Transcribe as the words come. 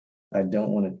I don't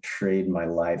want to trade my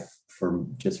life for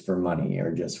money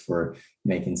or just for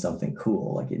making something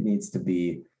cool. Like it needs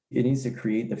to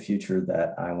create the future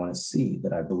that I want to see,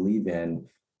 that I believe in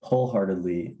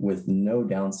wholeheartedly, with no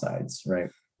downsides, right?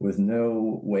 With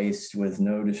no waste, with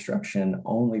no destruction,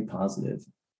 only positive.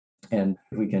 And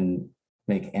if we can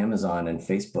make Amazon and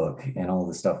Facebook and all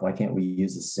this stuff, why can't we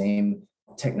use the same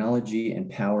technology and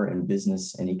power and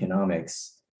business and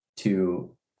economics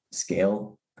to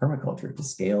scale permaculture, to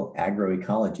scale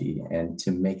agroecology, and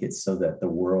to make it so that the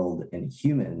world and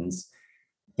humans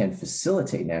can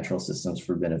facilitate natural systems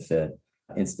for benefit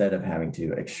instead of having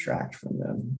to extract from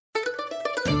them?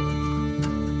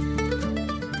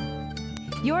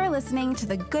 You're listening to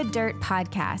the Good Dirt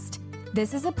Podcast.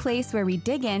 This is a place where we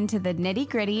dig into the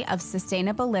nitty-gritty of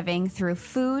sustainable living through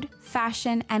food,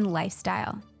 fashion, and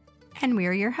lifestyle. And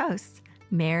we're your hosts,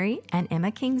 Mary and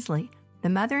Emma Kingsley, the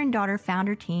mother and daughter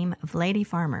founder team of Lady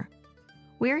Farmer.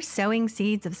 We're sowing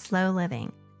seeds of slow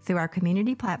living through our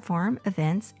community platform,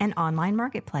 events, and online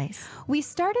marketplace. We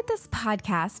started this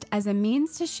podcast as a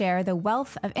means to share the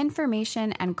wealth of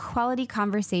information and quality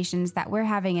conversations that we're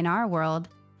having in our world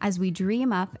as we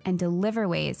dream up and deliver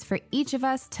ways for each of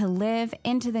us to live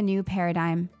into the new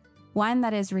paradigm, one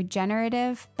that is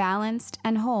regenerative, balanced,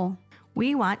 and whole.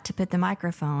 We want to put the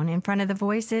microphone in front of the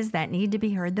voices that need to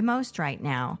be heard the most right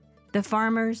now: the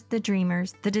farmers, the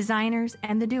dreamers, the designers,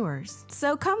 and the doers.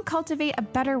 So come cultivate a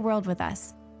better world with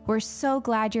us. We're so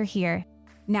glad you're here.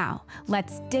 Now,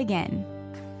 let's dig in.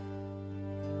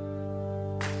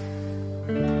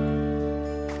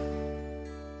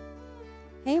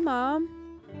 Hey, Mom.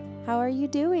 How are you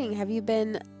doing? Have you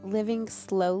been living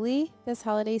slowly this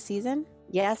holiday season?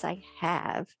 Yes, I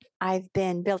have. I've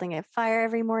been building a fire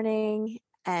every morning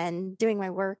and doing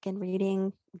my work and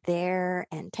reading there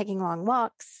and taking long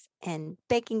walks and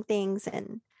baking things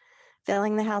and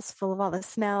filling the house full of all the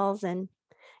smells and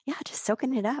just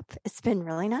soaking it up. It's been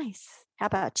really nice. How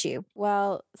about you?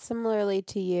 Well, similarly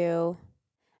to you,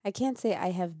 I can't say I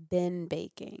have been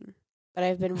baking, but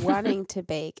I've been wanting to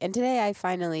bake. And today I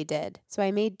finally did. So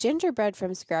I made gingerbread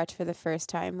from scratch for the first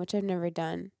time, which I've never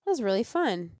done. It was really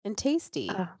fun and tasty.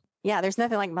 Yeah, there's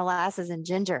nothing like molasses and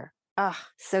ginger. Oh,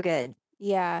 so good.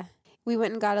 Yeah. We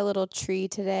went and got a little tree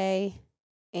today,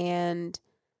 and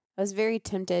I was very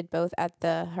tempted both at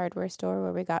the hardware store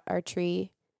where we got our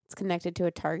tree. It's connected to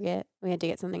a Target. We had to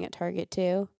get something at Target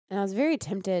too. And I was very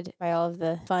tempted by all of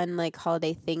the fun,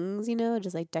 holiday things,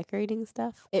 just decorating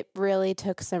stuff. It really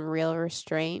took some real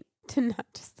restraint to not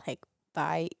just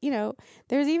buy,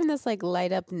 there's even this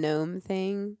light up gnome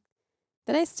thing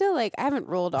that I still I haven't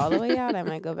rolled all the way out. I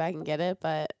might go back and get it,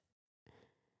 but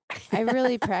I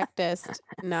really practiced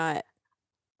not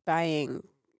buying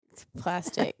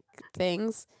plastic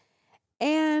things,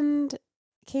 and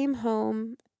came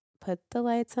home, put the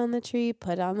lights on the tree,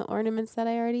 put on the ornaments that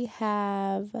I already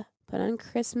have, put on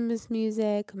Christmas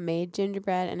music, made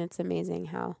gingerbread, and it's amazing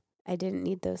how I didn't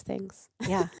need those things.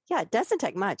 Yeah. Yeah, it doesn't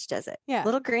take much, does it? Yeah.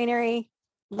 Little greenery,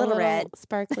 little red.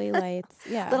 Sparkly lights.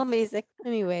 Yeah. Little music.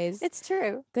 Anyways. It's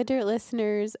true. Good Dirt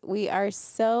listeners, we are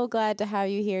so glad to have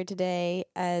you here today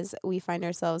as we find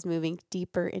ourselves moving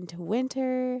deeper into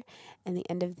winter and the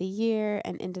end of the year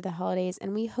and into the holidays.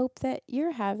 And we hope that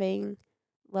you're having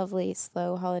lovely,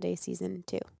 slow holiday season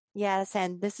too. Yes,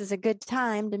 and this is a good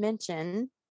time to mention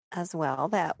as well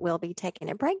that we'll be taking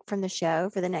a break from the show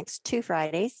for the next 2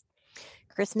 Fridays,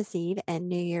 Christmas Eve and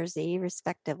New Year's Eve,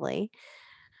 respectively.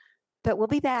 But we'll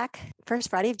be back first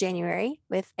Friday of January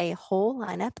with a whole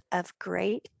lineup of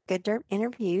great Good Dirt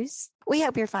interviews. We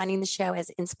hope you're finding the show as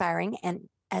inspiring and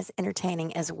as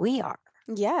entertaining as we are.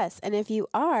 Yes, and if you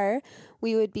are,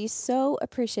 we would be so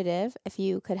appreciative if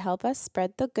you could help us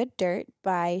spread the good dirt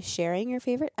by sharing your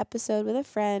favorite episode with a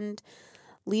friend,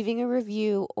 leaving a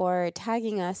review, or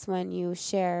tagging us when you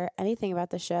share anything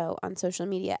about the show on social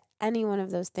media. Any one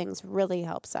of those things really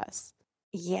helps us.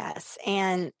 Yes,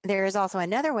 and there is also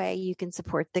another way you can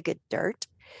support the Good Dirt,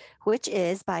 which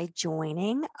is by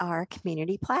joining our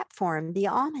community platform, the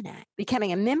Almanac.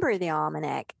 Becoming a member of the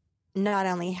Almanac not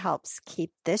only helps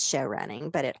keep this show running,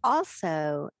 but it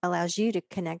also allows you to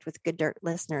connect with Good Dirt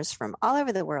listeners from all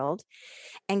over the world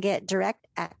and get direct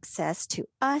access to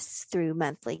us through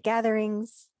monthly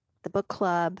gatherings, the book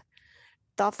club,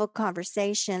 thoughtful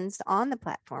conversations on the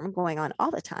platform going on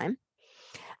all the time,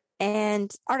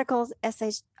 and articles,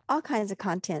 essays, all kinds of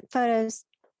content, photos.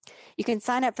 You can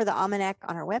sign up for the Almanac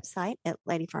on our website at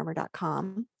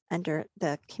ladyfarmer.com under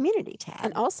the community tab.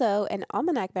 And also, an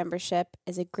Almanac membership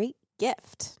is a great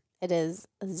gift. It is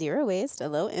a zero waste, a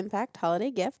low impact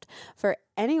holiday gift for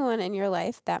anyone in your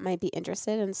life that might be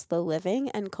interested in slow living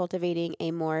and cultivating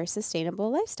a more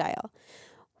sustainable lifestyle.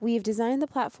 We've designed the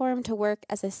platform to work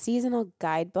as a seasonal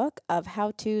guidebook of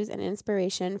how-tos and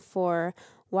inspiration for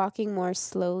walking more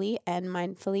slowly and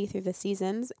mindfully through the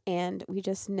seasons. And we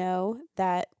just know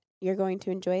that you're going to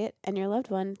enjoy it, and your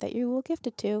loved one that you will gift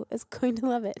it to is going to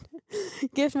love it.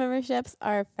 Gift memberships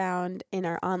are found in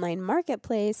our online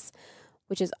marketplace,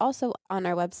 which is also on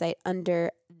our website under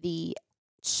the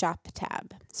shop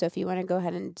tab. So if you want to go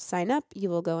ahead and sign up, you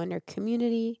will go under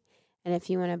community. And if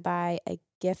you want to buy a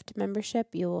gift membership,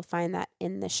 you will find that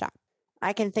in the shop.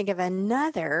 I can think of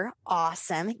another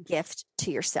awesome gift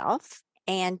to yourself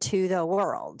and to the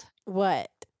world. What?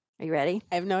 Are you ready?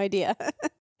 I have no idea.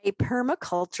 A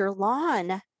permaculture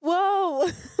lawn. Whoa.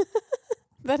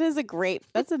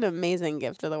 That's an amazing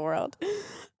gift to the world.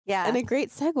 Yeah. And a great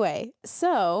segue.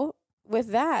 So with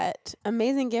that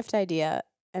amazing gift idea,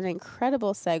 an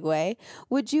incredible segue,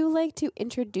 would you like to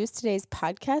introduce today's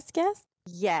podcast guest?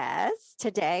 Yes.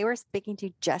 Today we're speaking to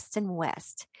Justin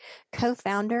West,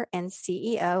 co-founder and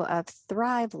CEO of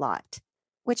Thrive Lot,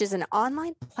 which is an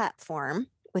online platform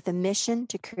with a mission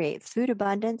to create food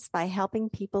abundance by helping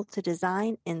people to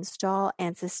design, install,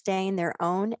 and sustain their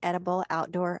own edible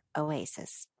outdoor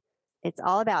oasis. It's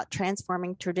all about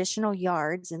transforming traditional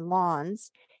yards and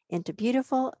lawns into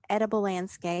beautiful edible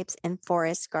landscapes and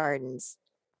forest gardens.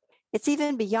 It's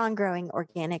even beyond growing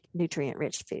organic,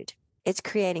 nutrient-rich food. It's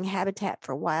creating habitat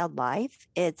for wildlife.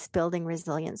 It's building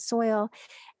resilient soil,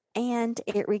 and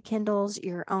it rekindles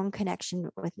your own connection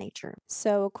with nature.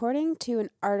 So according to an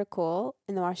article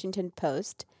in the Washington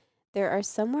Post, there are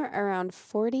somewhere around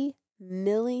 40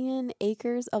 million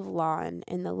acres of lawn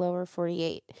in the lower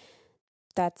 48.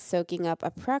 That's soaking up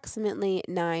approximately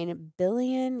 9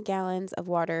 billion gallons of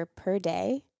water per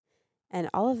day.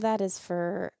 And all of that is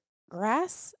for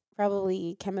grass,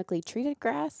 probably chemically treated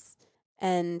grass.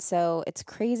 And so it's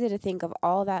crazy to think of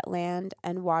all that land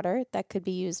and water that could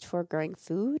be used for growing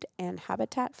food and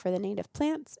habitat for the native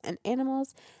plants and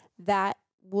animals that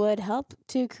would help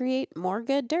to create more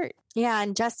good dirt. Yeah,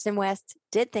 and Justin West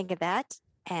did think of that,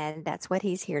 and that's what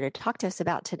he's here to talk to us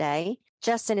about today.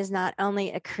 Justin is not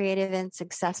only a creative and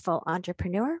successful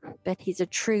entrepreneur, but he's a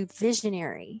true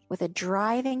visionary with a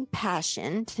driving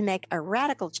passion to make a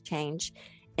radical change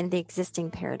in the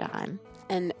existing paradigm.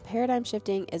 And paradigm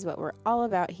shifting is what we're all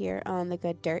about here on The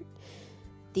Good Dirt.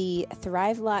 The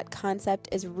Thrive Lot concept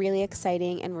is really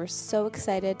exciting, and we're so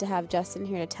excited to have Justin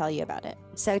here to tell you about it.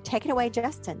 So take it away,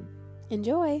 Justin.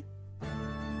 Enjoy.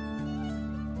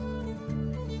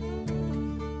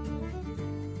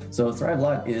 So Thrive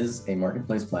Lot is a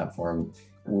marketplace platform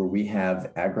where we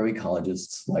have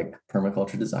agroecologists like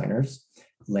permaculture designers,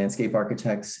 landscape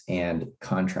architects, and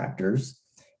contractors.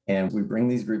 And we bring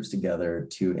these groups together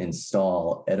to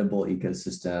install edible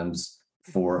ecosystems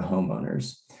for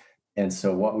homeowners. And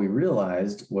so what we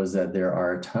realized was that there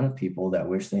are a ton of people that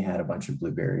wish they had a bunch of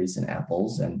blueberries and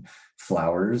apples and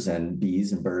flowers and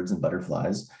bees and birds and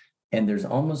butterflies. And there's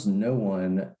almost no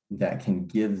one that can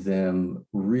give them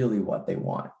really what they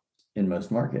want in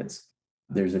most markets.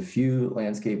 There's a few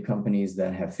landscape companies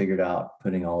that have figured out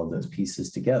putting all of those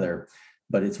pieces together,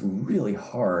 but it's really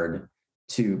hard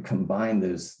to combine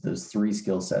those three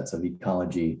skill sets of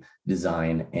ecology,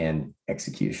 design, and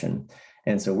execution.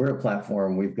 And so we're a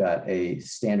platform, we've got a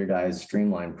standardized,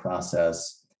 streamlined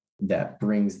process that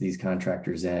brings these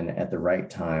contractors in at the right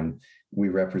time. We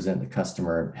represent the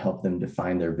customer, help them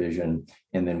define their vision,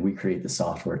 and then we create the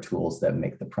software tools that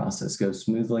make the process go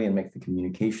smoothly and make the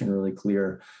communication really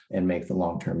clear and make the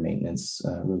long-term maintenance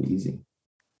really easy.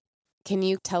 Can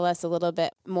you tell us a little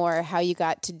bit more how you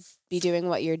got to be doing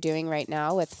what you're doing right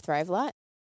now with Thrive Lot?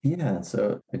 Yeah,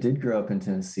 so I did grow up in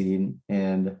Tennessee,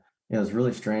 and it was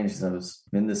really strange because I was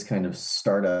in this kind of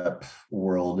startup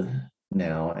world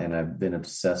now, and I've been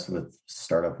obsessed with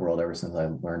startup world ever since I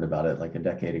learned about it like a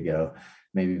decade ago,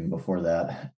 maybe even before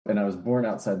that. And I was born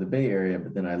outside the Bay Area,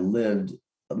 but then I lived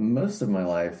most of my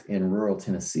life in rural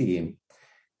Tennessee.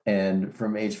 And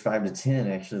from age 5 to 10,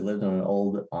 I actually lived on an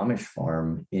old Amish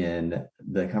farm in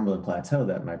the Cumberland Plateau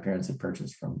that my parents had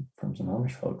purchased from some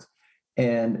Amish folks.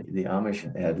 And the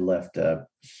Amish had left a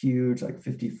huge, like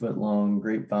 50-foot long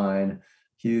grapevine,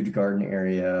 huge garden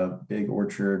area, big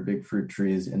orchard, big fruit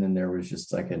trees. And then there was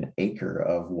just like an acre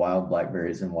of wild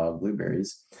blackberries and wild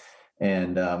blueberries.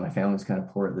 And my family was kind of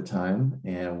poor at the time,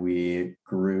 and we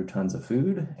grew tons of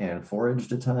food and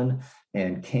foraged a ton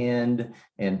and canned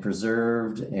and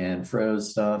preserved and froze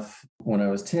stuff. When I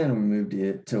was 10, we moved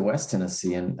it to West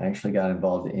Tennessee and actually got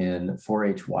involved in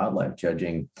 4-H wildlife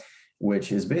judging,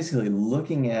 which is basically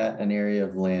looking at an area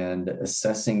of land,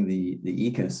 assessing the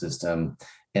ecosystem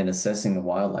and assessing the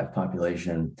wildlife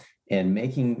population and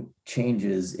making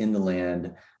changes in the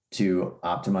land to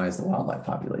optimize the wildlife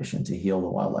population, to heal the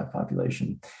wildlife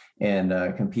population, and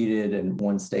competed in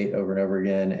one state over and over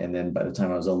again. And then by the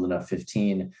time I was old enough,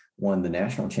 15, won the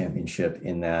national championship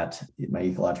in that, my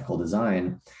ecological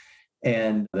design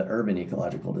and the urban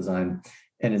ecological design.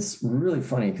 And it's really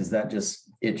funny because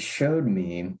it showed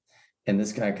me, and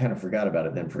this guy kind of forgot about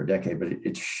it then for a decade, but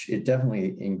it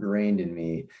definitely ingrained in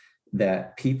me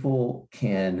that people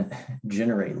can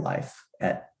generate life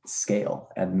at scale,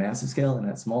 at massive scale and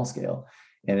at small scale.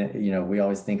 And we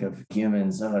always think of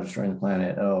humans, destroying the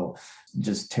planet,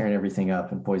 just tearing everything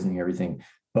up and poisoning everything.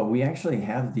 But we actually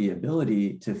have the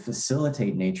ability to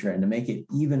facilitate nature and to make it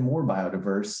even more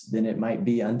biodiverse than it might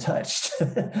be untouched.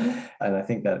 And I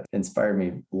think that inspired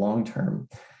me long term.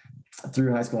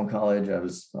 Through high school and college, I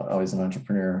was always an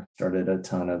entrepreneur, started a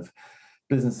ton of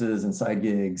businesses and side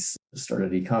gigs,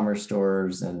 started e-commerce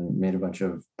stores and made a bunch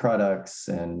of products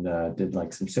and did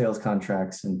like some sales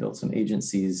contracts and built some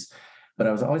agencies. But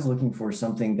I was always looking for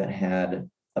something that had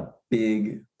a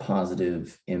big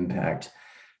positive impact,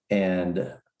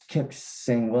 and kept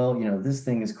saying, well, this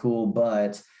thing is cool,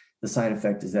 but the side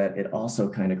effect is that it also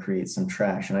kind of creates some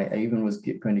trash. And I even was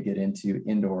going to get into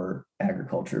indoor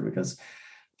agriculture because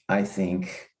I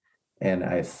think, and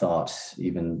I thought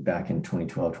even back in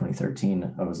 2012,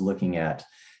 2013, I was looking at,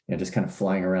 just kind of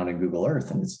flying around in Google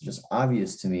Earth. And it's just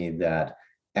obvious to me that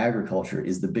agriculture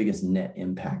is the biggest net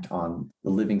impact on the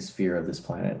living sphere of this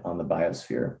planet, on the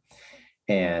biosphere.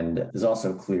 And it was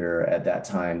also clear at that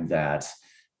time that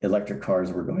electric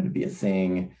cars were going to be a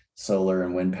thing, solar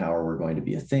and wind power were going to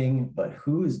be a thing, but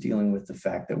who is dealing with the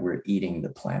fact that we're eating the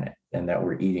planet and that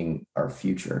we're eating our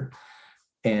future?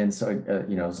 And so,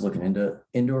 I was looking into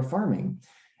indoor farming.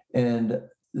 And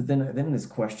then this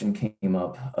question came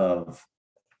up of,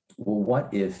 well,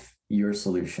 what if your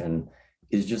solution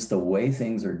is just the way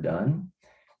things are done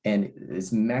and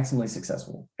is maximally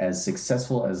successful as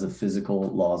the physical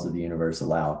laws of the universe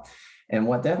allow? And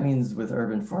what that means with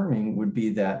urban farming would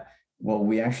be that, well,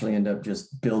 we actually end up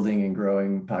just building and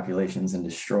growing populations and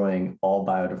destroying all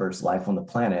biodiverse life on the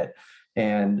planet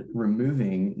and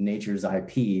removing nature's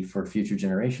IP for future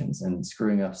generations and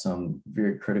screwing up some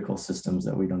very critical systems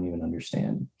that we don't even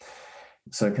understand.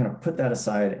 So I kind of put that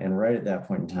aside, and right at that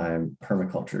point in time,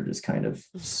 permaculture just kind of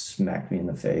smacked me in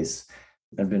the face.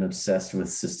 I've been obsessed with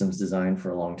systems design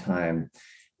for a long time.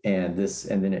 And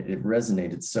then it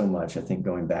resonated so much, I think,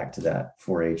 going back to that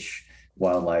 4-H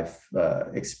wildlife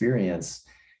experience,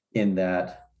 in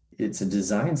that it's a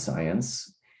design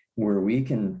science where we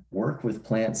can work with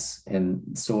plants and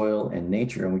soil and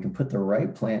nature, and we can put the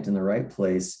right plant in the right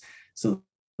place so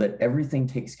that everything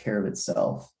takes care of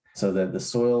itself, so that the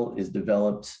soil is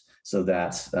developed, so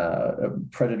that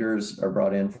predators are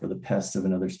brought in for the pests of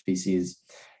another species.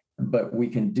 But we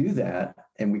can do that,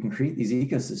 and we can create these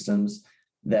ecosystems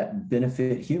that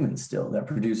benefit humans still, that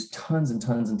produce tons and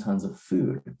tons and tons of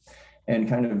food. And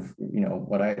kind of,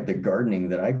 the gardening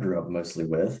that I grew up mostly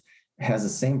with has the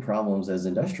same problems as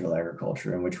industrial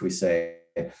agriculture, in which we say,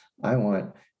 I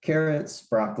want carrots,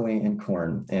 broccoli, and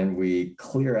corn. And we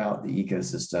clear out the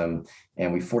ecosystem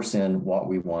and we force in what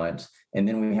we want. And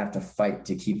then we have to fight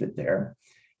to keep it there.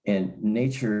 And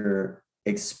nature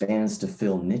expands to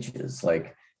fill niches.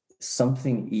 Like,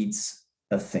 something eats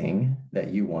a thing that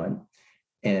you want.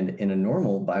 And in a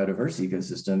normal biodiverse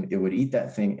ecosystem, it would eat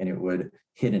that thing and it would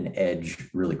hit an edge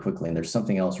really quickly. And there's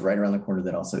something else right around the corner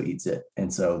that also eats it.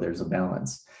 And so there's a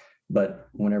balance. But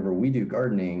whenever we do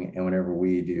gardening and whenever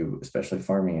we do, especially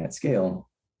farming at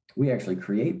scale, we actually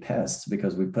create pests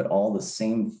because we put all the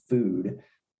same food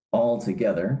all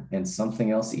together and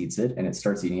something else eats it and it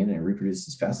starts eating it and it reproduces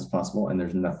as fast as possible and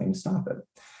there's nothing to stop it.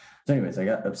 So anyways, I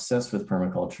got obsessed with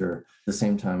permaculture. At the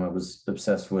same time, I was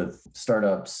obsessed with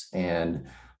startups and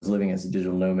was living as a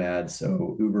digital nomad.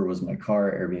 So Uber was my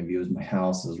car, Airbnb was my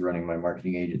house. I was running my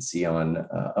marketing agency on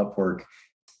Upwork.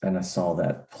 And I saw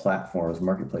that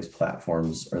marketplace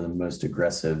platforms are the most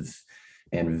aggressive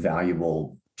and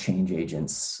valuable change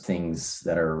agents, things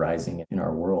that are arising in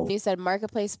our world. You said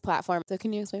marketplace platform. So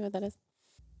can you explain what that is?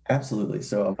 Absolutely.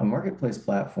 So a marketplace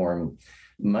platform,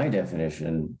 my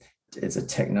definition, it's a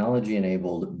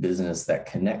technology-enabled business that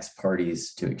connects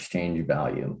parties to exchange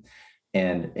value.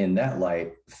 And in that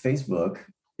light, Facebook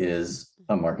is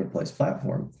a marketplace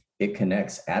platform. It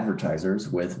connects advertisers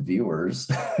with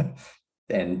viewers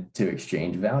and to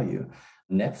exchange value.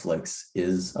 Netflix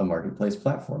is a marketplace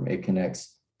platform. It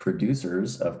connects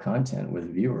producers of content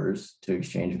with viewers to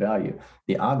exchange value.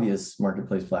 The obvious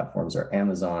marketplace platforms are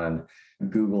Amazon.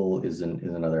 Google is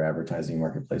another advertising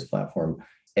marketplace platform.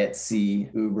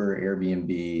 Etsy, Uber,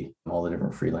 Airbnb, all the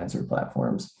different freelancer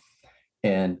platforms.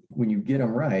 And when you get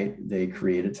them right, they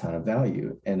create a ton of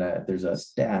value. And there's a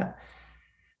stat,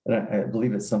 and I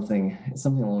believe it's something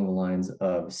along the lines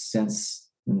of since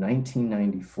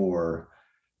 1994,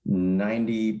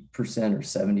 90% or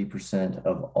 70%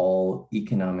 of all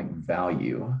economic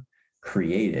value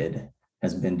created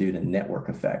has been due to network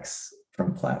effects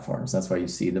from platforms. That's why you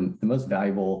see the most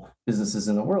valuable businesses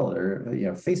in the world are,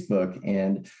 Facebook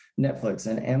and Netflix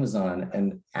and Amazon,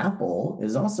 and Apple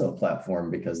is also a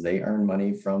platform because they earn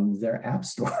money from their app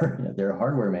store. They're a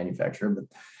hardware manufacturer, but a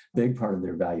big part of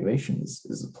their valuation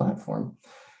is a platform.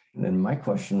 And then my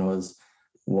question was,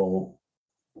 well,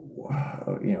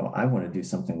 I want to do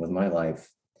something with my life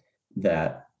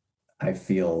that I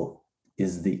feel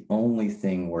is the only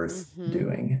thing worth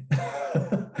doing.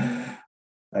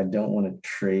 I don't want to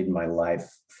trade my life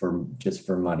for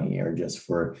money or just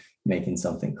for making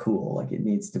something cool. Like it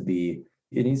needs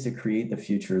to create the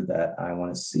future that I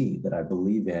want to see, that I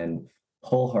believe in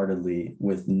wholeheartedly,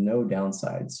 with no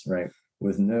downsides, right?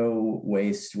 With no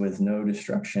waste, with no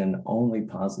destruction, only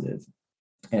positive.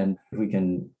 And if we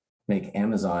can make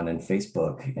Amazon and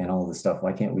Facebook and all this stuff,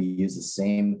 why can't we use the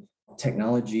same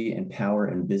technology and power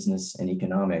and business and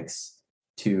economics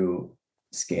to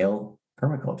scale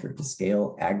permaculture, to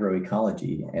scale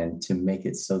agroecology, and to make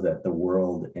it so that the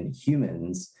world and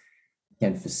humans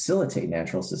can facilitate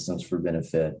natural systems for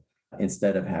benefit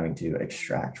instead of having to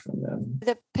extract from them?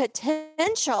 The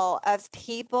potential of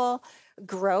people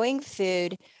growing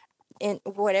food in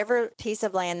whatever piece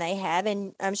of land they have,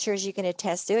 and I'm sure as you can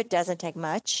attest to, it doesn't take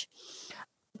much,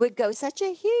 would go such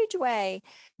a huge way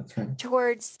That's right.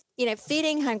 towards,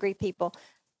 feeding hungry people,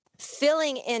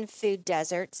 filling in food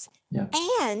deserts, Yeah.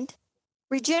 and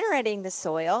regenerating the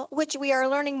soil, which we are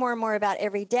learning more and more about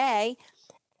every day,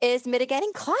 is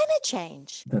mitigating climate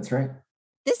change. That's right.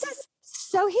 This is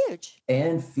so huge.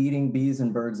 And feeding bees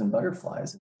and birds and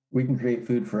butterflies. We can create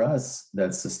food for us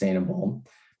that's sustainable,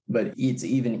 but it's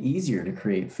even easier to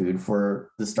create food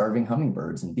for the starving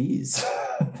hummingbirds and bees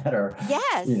that are,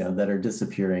 Yes. that are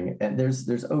disappearing. And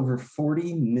there's over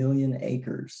 40 million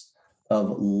acres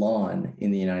of lawn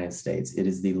in the United States. It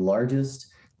is the largest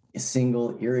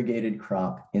single irrigated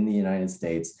crop in the United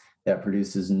States that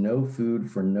produces no food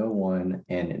for no one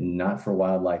and not for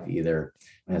wildlife either.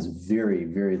 It has very,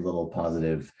 very little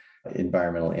positive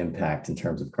environmental impact in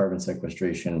terms of carbon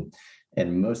sequestration.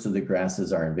 And most of the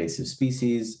grasses are invasive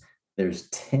species. There's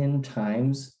 10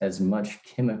 times as much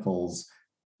chemicals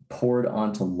poured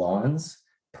onto lawns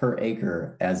per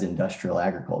acre as industrial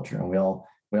agriculture. And we all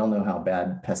know how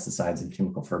bad pesticides and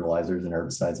chemical fertilizers and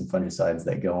herbicides and fungicides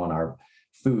that go on our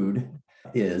food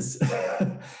is.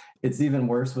 It's even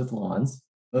worse with lawns.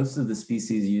 Most of the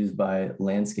species used by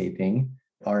landscaping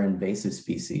are invasive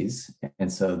species.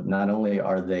 And so not only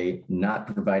are they not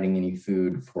providing any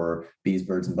food for bees,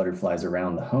 birds, and butterflies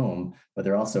around the home, but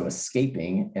they're also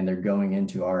escaping and they're going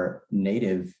into our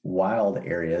native wild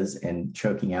areas and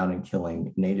choking out and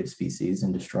killing native species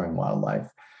and destroying wildlife.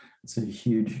 It's a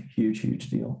huge, huge, huge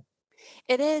deal.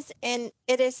 It is. And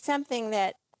it is something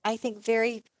that I think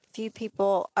very few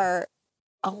people are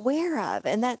aware of.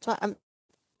 And that's why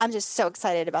I'm just so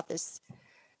excited about this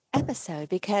episode,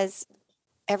 because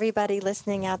everybody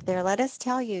listening out there, let us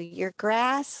tell you, your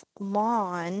grass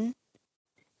lawn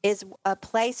is a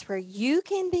place where you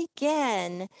can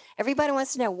begin. Everybody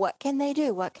wants to know, what can they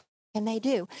do? What can they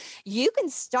do? You can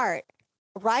start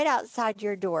right outside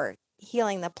your door,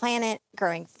 healing the planet,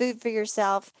 growing food for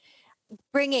yourself,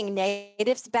 bringing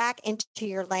natives back into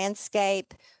your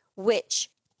landscape, which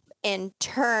in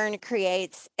turn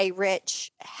creates a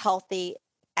rich, healthy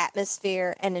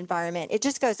atmosphere and environment. It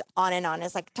just goes on and on.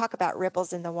 It's like, talk about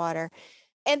ripples in the water.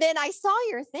 And then I saw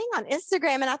your thing on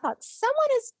Instagram and I thought, someone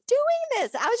is doing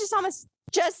this. I was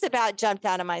just about jumped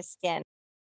out of my skin.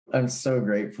 I'm so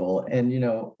grateful. And,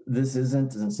 this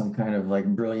isn't some kind of like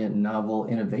brilliant novel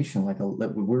innovation.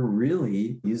 We're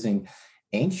really using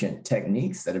ancient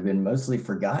techniques that have been mostly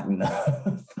forgotten.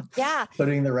 Yeah.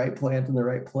 Putting the right plant in the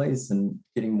right place and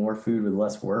getting more food with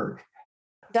less work.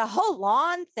 The whole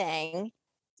lawn thing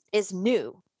is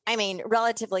new. I mean,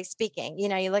 relatively speaking,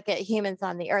 you look at humans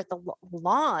on the earth, the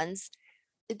lawns,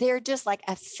 they're just like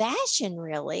a fashion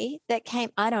really that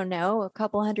came, I don't know, a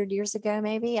couple hundred years ago,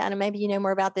 maybe. I don't know, maybe you know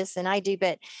more about this than I do,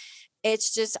 but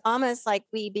it's just almost like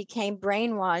we became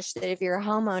brainwashed that if you're a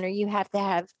homeowner, you have to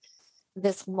have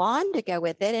this lawn to go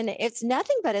with it. And it's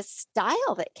nothing but a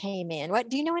style that came in. What,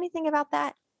 do you know anything about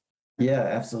that? Yeah,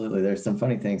 absolutely. There's some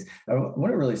funny things. I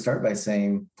want to really start by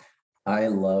saying I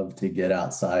love to get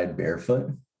outside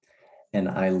barefoot. And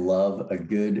I love a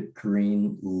good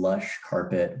green, lush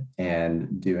carpet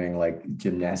and doing like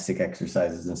gymnastic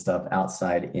exercises and stuff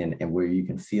outside and where you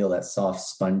can feel that soft,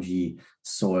 spongy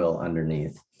soil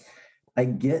underneath. I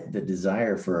get the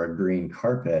desire for a green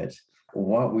carpet.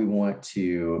 What we want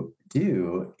to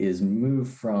do is move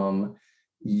from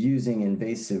using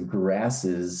invasive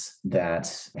grasses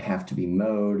that have to be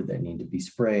mowed, that need to be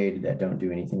sprayed, that don't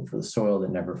do anything for the soil,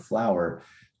 that never flower,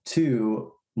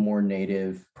 to more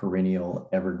native, perennial,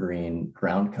 evergreen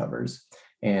ground covers.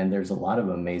 And there's a lot of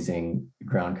amazing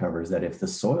ground covers that, if the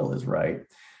soil is right,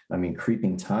 I mean,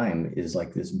 creeping thyme is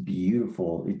like this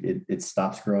beautiful, it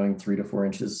stops growing 3 to 4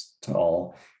 inches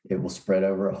tall. It will spread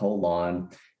over a whole lawn.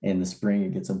 In the spring,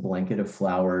 it gets a blanket of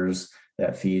flowers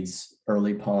that feeds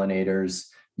early pollinators.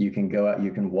 You can go out,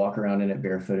 you can walk around in it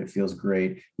barefoot. It feels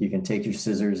great. You can take your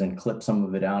scissors and clip some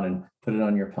of it out and put it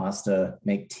on your pasta,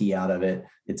 make tea out of it.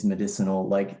 It's medicinal.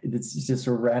 Like, it's just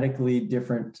a radically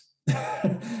different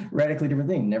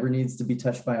thing. Never needs to be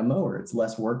touched by a mower. It's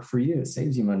less work for you. It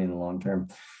saves you money in the long term.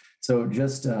 So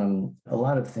just a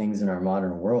lot of things in our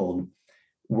modern world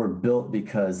were built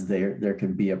because there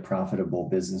could be a profitable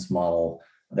business model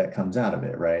that comes out of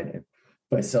it, right?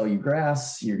 If I sell you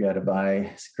grass, you got to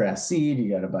buy grass seed, you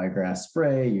got to buy grass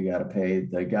spray, you got to pay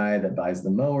the guy that buys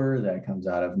the mower that comes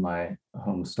out of my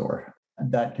home store,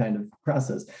 that kind of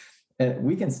process. And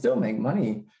we can still make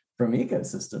money from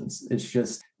ecosystems. It's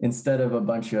just, instead of a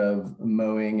bunch of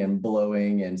mowing and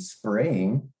blowing and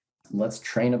spraying, let's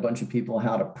train a bunch of people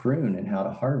how to prune and how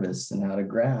to harvest and how to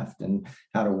graft and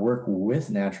how to work with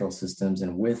natural systems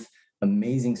and with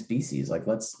amazing species. Like,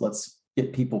 let's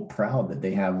get people proud that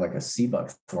they have like a sea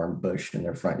buckthorn bush in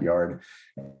their front yard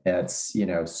that's,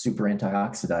 super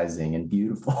antioxidizing and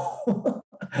beautiful.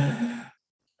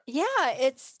 Yeah,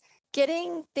 it's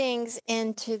getting things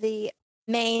into the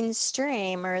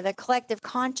mainstream or the collective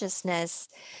consciousness,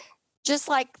 just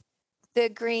like the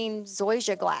green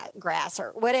zoysia grass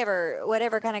or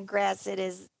whatever kind of grass it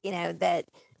is, that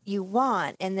you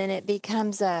want. And then it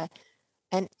becomes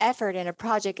an effort and a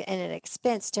project and an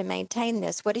expense to maintain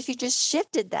this. What if you just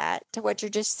shifted that to what you're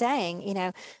just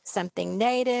saying, something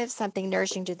native, something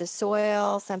nourishing to the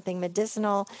soil, something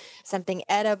medicinal, something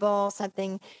edible,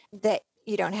 something that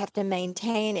you don't have to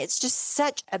maintain. It's just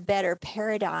such a better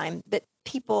paradigm, but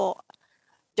people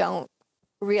don't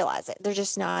realize it.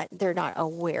 They're not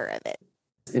aware of it.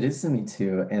 It is to me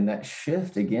too. And that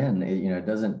shift again, it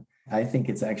doesn't, I think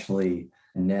it's actually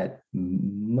net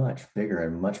much bigger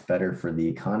and much better for the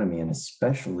economy, and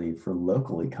especially for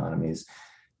local economies.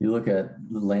 You look at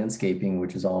landscaping,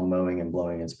 which is all mowing and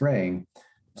blowing and spraying.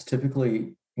 It's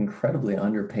typically incredibly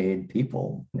underpaid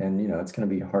people. And, it's going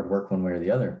to be hard work one way or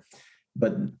the other.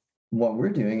 But what we're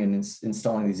doing and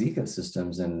installing these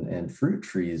ecosystems and fruit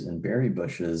trees and berry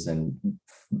bushes and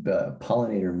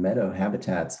pollinator meadow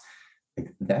habitats,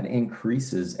 that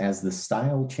increases as the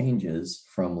style changes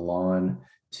from lawn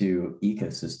to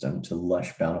ecosystem to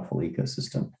lush, bountiful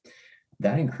ecosystem.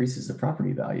 That increases the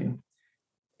property value.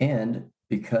 And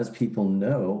because people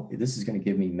know this is going to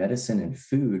give me medicine and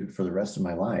food for the rest of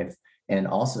my life, and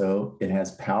also it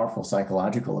has powerful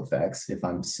psychological effects. If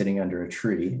I'm sitting under a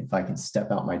tree, if I can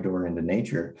step out my door into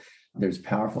nature, there's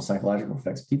powerful psychological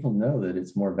effects. People know that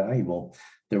it's more valuable.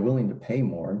 They're willing to pay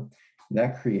more.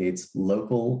 That creates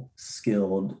local,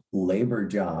 skilled labor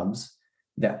jobs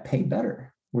that pay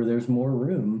better, where there's more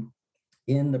room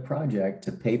in the project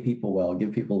to pay people well,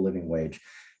 give people a living wage.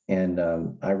 And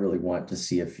I really want to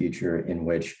see a future in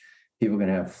which people can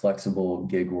have flexible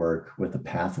gig work with a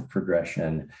path of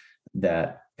progression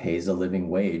that pays a living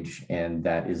wage and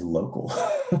that is local.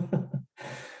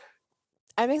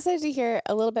 I'm excited to hear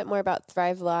a little bit more about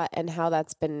Thrive Lot and how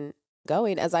that's been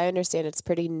going. As I understand, it's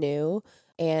pretty new,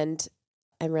 and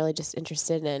I'm really just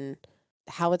interested in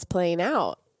how it's playing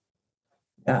out.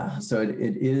 Yeah, so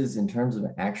it is, in terms of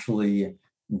actually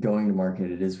going to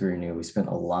market, it is very new. We spent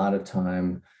a lot of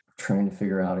time trying to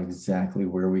figure out exactly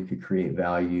where we could create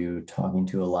value, talking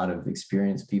to a lot of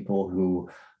experienced people who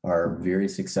are very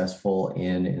successful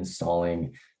in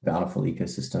installing bountiful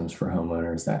ecosystems for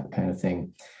homeowners, that kind of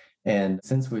thing. And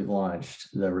since we've launched,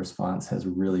 the response has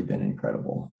really been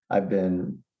incredible. I've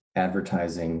been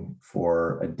advertising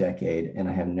for a decade, and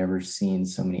I have never seen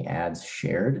so many ads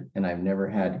shared, and I've never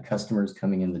had customers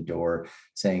coming in the door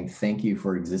saying thank you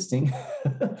for existing.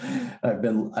 I've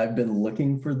been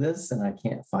looking for this and I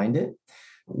can't find it.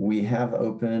 We have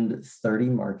opened 30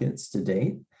 markets to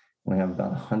date. We have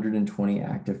about 120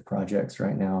 active projects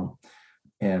right now.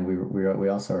 And we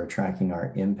also are tracking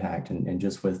our impact, and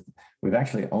just we've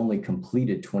actually only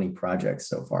completed 20 projects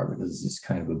so far, because it's just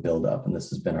kind of a build up, and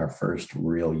this has been our first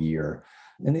real year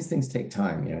And these things take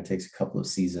time. It takes a couple of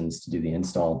seasons to do the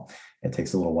install. It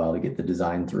takes a little while to get the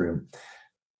design through.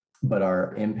 But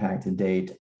our impact to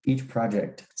date, each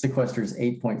project sequesters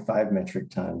 8.5 metric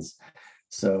tons.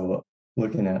 So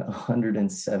looking at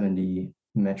 170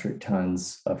 metric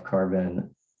tons of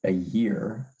carbon a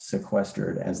year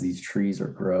sequestered as these trees are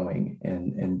growing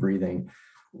and breathing.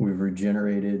 We've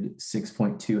regenerated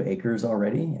 6.2 acres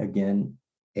already. Again,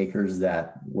 acres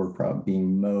that were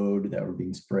being mowed, that were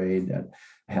being sprayed, that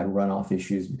had runoff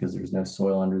issues because there's no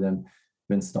soil under them.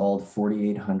 We've installed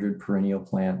 4,800 perennial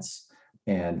plants,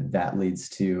 and that leads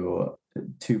to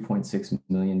 2.6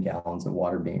 million gallons of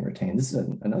water being retained. This is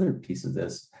another piece of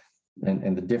this,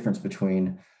 and the difference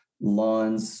between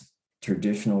lawns,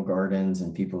 traditional gardens,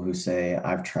 and people who say,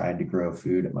 I've tried to grow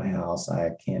food at my house,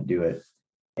 I can't do it.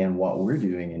 And what we're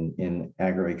doing in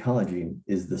agroecology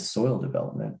is the soil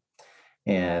development.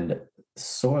 And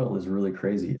soil is really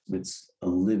crazy. It's a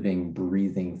living,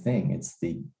 breathing thing. It's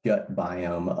the gut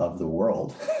biome of the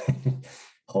world.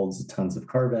 Holds tons of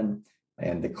carbon,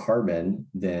 and the carbon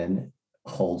then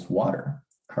holds water.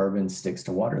 Carbon sticks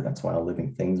to water. That's why all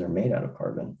living things are made out of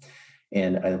carbon.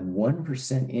 And a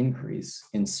 1% increase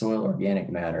in soil organic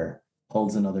matter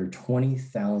holds another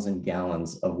 20,000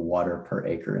 gallons of water per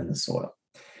acre in the soil.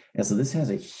 And so this has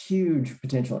a huge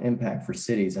potential impact for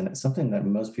cities. And it's something that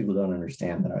most people don't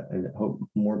understand, that I hope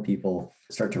more people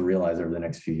start to realize over the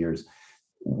next few years.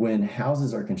 When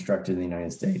houses are constructed in the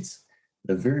United States,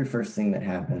 the very first thing that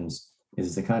happens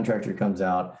is the contractor comes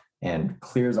out and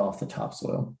clears off the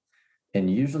topsoil and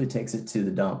usually takes it to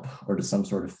the dump or to some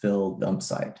sort of fill dump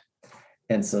site.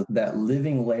 And so that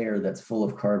living layer that's full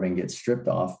of carbon gets stripped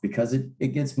off because it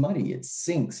gets muddy, it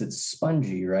sinks, it's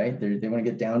spongy, right? They want to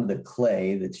get down to the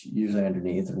clay that's usually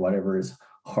underneath, or whatever is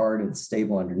hard and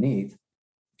stable underneath,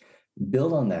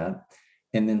 build on that,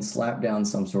 and then slap down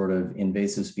some sort of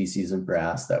invasive species of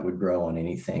grass that would grow on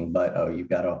anything, but you've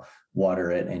got to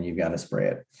water it and you've got to spray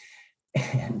it.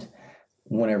 And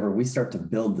whenever we start to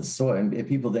build the soil, and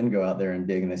people then go out there and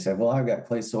dig and they say, well, I've got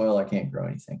clay soil, I can't grow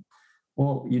anything.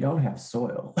 Well, you don't have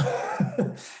soil.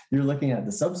 You're looking at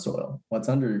the subsoil. What's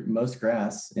under most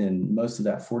grass in most of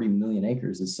that 40 million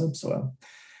acres is subsoil.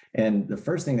 And the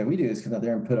first thing that we do is come out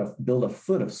there and build a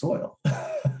foot of soil.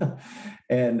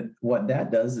 And what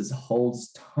that does is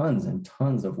holds tons and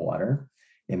tons of water.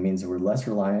 It means we're less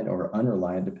reliant or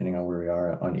unreliant, depending on where we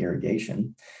are, on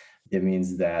irrigation. It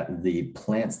means that the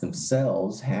plants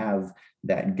themselves have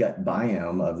that gut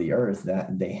biome of the earth,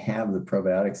 that they have the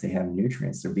probiotics, they have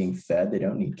nutrients, they're being fed, they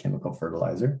don't need chemical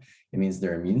fertilizer. It means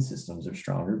their immune systems are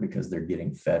stronger because they're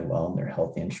getting fed well and they're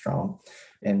healthy and strong.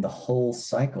 And the whole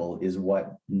cycle is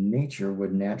what nature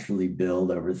would naturally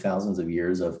build over thousands of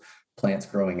years of plants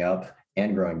growing up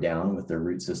and growing down with their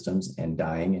root systems and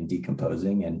dying and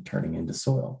decomposing and turning into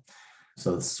soil.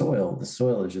 So the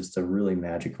soil is just a really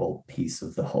magical piece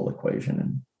of the whole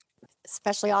equation.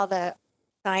 Especially all the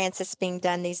science that's being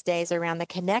done these days around the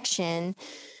connection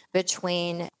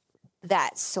between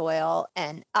that soil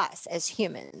and us as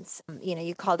humans.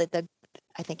 You called it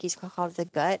I think he's called it the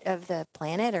gut of the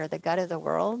planet or the gut of the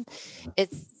world.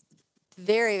 It's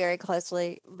very, very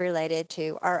closely related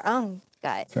to our own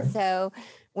gut. Right. So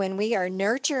when we are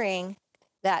nurturing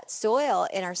that soil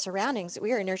in our surroundings,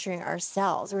 we are nurturing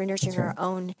ourselves. We're nurturing our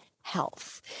own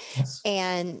health. Yes.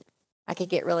 And I could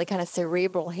get really kind of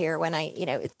cerebral here when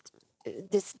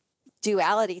this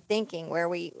duality thinking where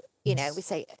we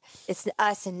say it's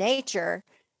us and nature.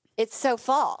 It's so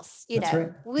false. Right.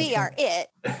 We are it.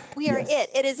 We are it.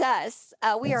 It is us.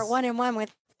 We are one and one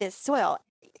with this soil.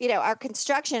 Our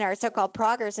construction, our so-called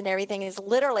progress and everything is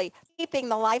literally keeping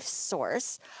the life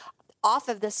source off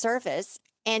of the surface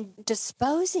and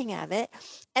disposing of it,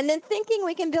 and then thinking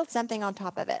we can build something on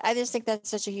top of it. I just think that's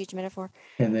such a huge metaphor.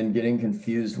 And then getting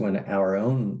confused when our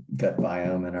own gut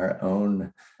biome and our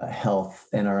own health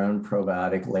and our own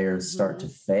probiotic layers start to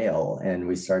fail, and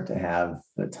we start to have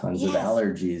tons of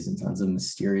allergies and tons of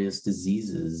mysterious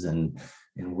diseases, and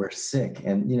we're sick.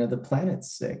 And the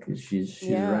planet's sick. She's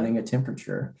running a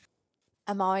temperature.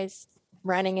 I'm always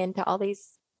running into all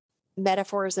these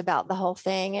metaphors about the whole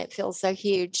thing. It feels so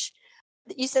huge.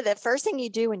 You said the first thing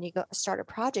you do when you go start a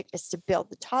project is to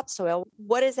build the topsoil.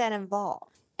 What does that involve?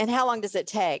 And how long does it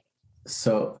take?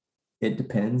 So it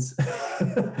depends.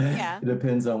 It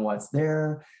depends on what's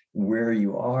there, where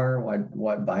you are,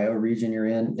 what bioregion you're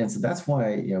in. And so that's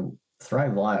why,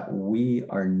 Thrive Lot, we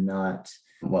are not,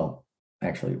 well,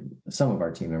 actually, some of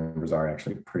our team members are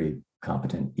actually pretty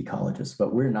competent ecologists,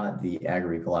 but we're not the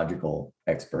agroecological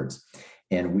experts.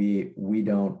 And we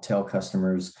don't tell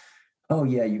customers, oh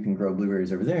yeah, you can grow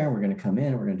blueberries over there. We're going to come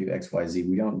in, we're going to do X, Y, Z.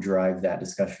 We don't drive that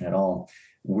discussion at all.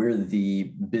 we're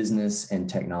the business and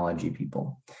technology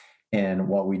people. And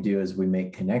what we do is we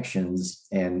make connections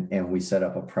and we set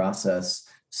up a process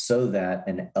so that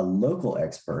a local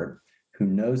expert who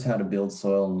knows how to build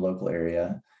soil in the local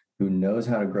area, who knows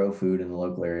how to grow food in the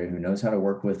local area, who knows how to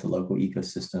work with the local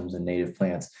ecosystems and native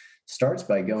plants, starts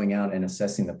by going out and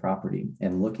assessing the property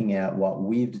and looking at what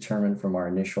we've determined from our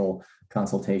initial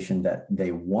consultation that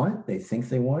they think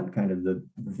they want, kind of the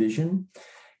vision,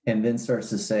 and then starts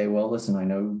to say, well, listen, I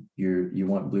know you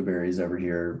want blueberries over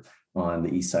here on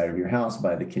the east side of your house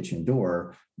by the kitchen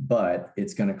door, but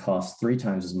it's going to cost 3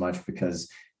 times as much because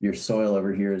your soil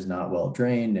over here is not well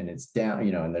drained and it's down,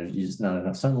 and there's just not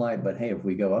enough sunlight. But hey, if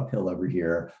we go uphill over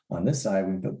here on this side,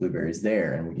 we can put blueberries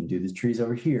there, and we can do the trees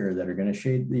over here that are going to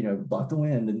shade, block the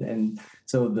wind. And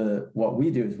so what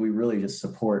we do is we really just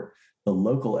support the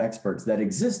local experts that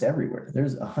exist everywhere.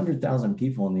 There's 100,000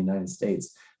 people in the United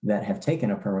States that have taken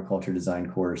a permaculture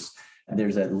design course.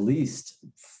 There's at least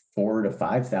 4,000 to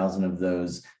 5,000 of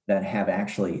those that have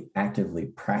actually actively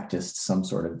practiced some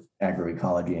sort of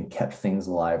agroecology and kept things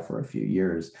alive for a few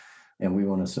years. And we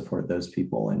want to support those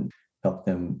people and help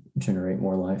them generate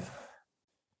more life.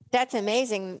 That's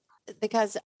amazing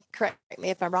because, correct me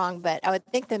if I'm wrong, but I would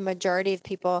think the majority of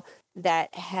people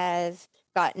that have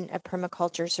gotten a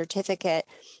permaculture certificate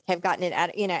have gotten it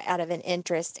out of an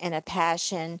interest and a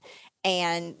passion.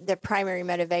 And the primary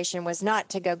motivation was not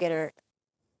to go get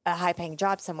a high-paying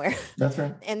job somewhere. That's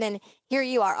right. And then here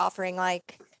you are offering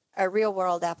like a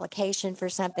real-world application for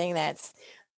something that's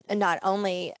not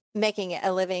only making it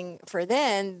a living for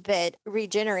them, but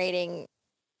regenerating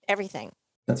everything.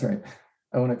 That's right.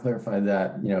 I want to clarify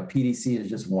that, PDC is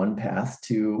just one path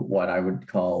to what I would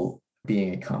call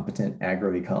being a competent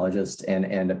agroecologist, and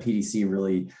a PDC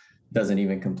really doesn't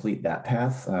even complete that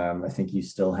path. I think you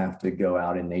still have to go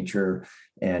out in nature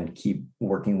and keep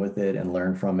working with it and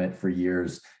learn from it for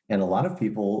years. And a lot of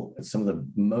people, some of the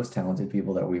most talented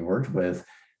people that we worked with,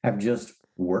 have just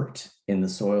worked in the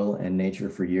soil and nature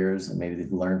for years. And maybe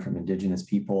they've learned from indigenous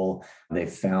people. They've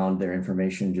found their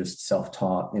information just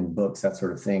self-taught in books, that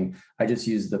sort of thing. I just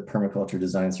use the permaculture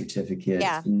design certificate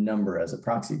number as a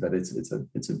proxy, but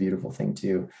it's a beautiful thing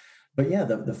too. But yeah,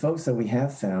 the folks that we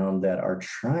have found that are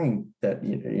trying that,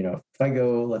 if I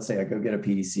go, let's say I go get a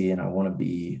PDC and I want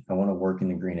to work in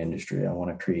the green industry, I want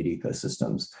to create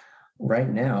ecosystems. Right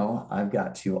now, I've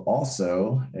got to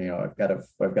also, I've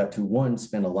got to one,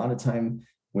 spend a lot of time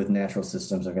with natural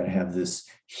systems. I've got to have this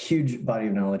huge body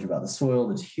of knowledge about the soil,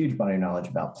 this huge body of knowledge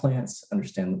about plants,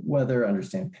 understand the weather,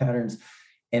 understand patterns.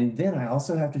 And then I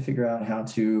also have to figure out how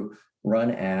to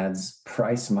run ads,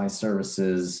 price my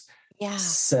services,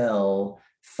 sell,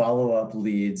 follow up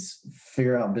leads,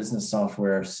 figure out business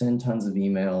software, send tons of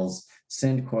emails,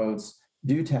 send quotes,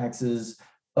 do taxes.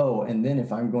 Oh, and then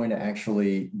if I'm going to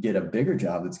actually get a bigger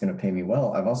job that's going to pay me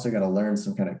well, I've also got to learn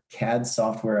some kind of CAD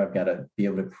software. I've got to be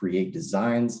able to create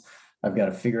designs. I've got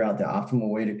to figure out the optimal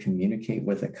way to communicate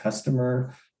with a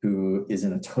customer who is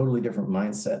in a totally different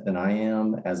mindset than I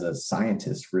am as a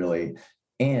scientist, really.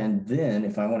 And then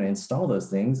if I want to install those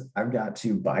things, I've got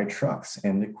to buy trucks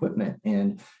and equipment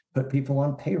and put people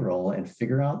on payroll and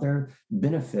figure out their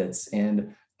benefits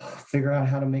and figure out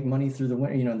how to make money through the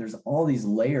winter. There's all these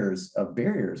layers of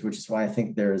barriers, which is why I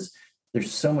think there's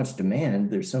so much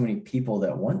demand. There's so many people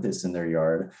that want this in their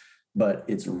yard, but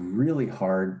it's really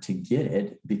hard to get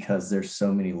it because there's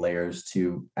so many layers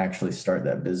to actually start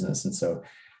that business. And so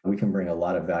we can bring a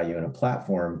lot of value in a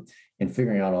platform in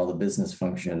figuring out all the business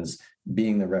functions,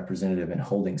 being the representative and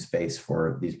holding space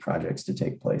for these projects to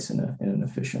take place in an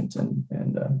efficient and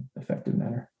effective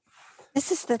manner.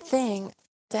 This is the thing,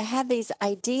 to have these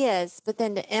ideas, but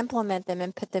then to implement them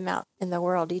and put them out in the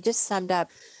world. You just summed up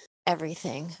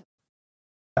everything.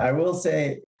 I will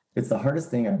say it's the hardest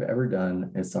thing I've ever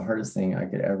done. It's the hardest thing I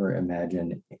could ever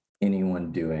imagine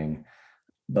anyone doing.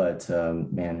 But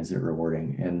man, is it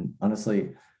rewarding. And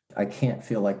honestly, I can't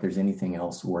feel like there's anything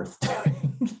else worth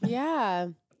doing. Yeah.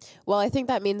 Well, I think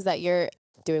that means that you're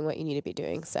doing what you need to be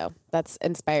doing. So that's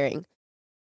inspiring.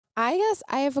 I guess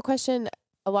I have a question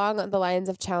along the lines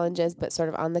of challenges, but sort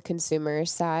of on the consumer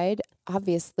side.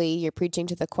 Obviously, you're preaching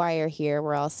to the choir here.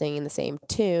 We're all singing the same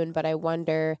tune, but I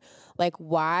wonder,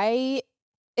 why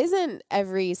isn't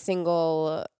every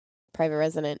single private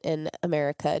resident in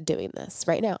America doing this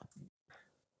right now?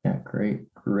 Yeah, great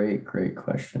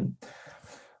question.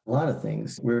 A lot of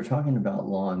things. We were talking about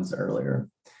lawns earlier,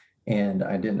 and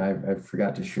I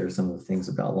forgot to share some of the things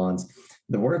about lawns.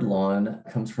 The word lawn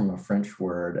comes from a French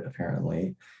word,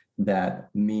 apparently, that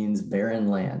means barren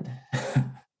land.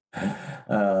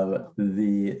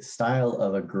 The style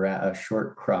of a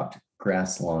short cropped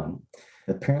grass lawn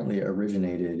apparently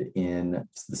originated in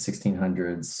the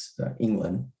 1600s,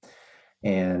 England,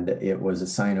 and it was a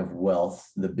sign of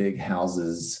wealth. The big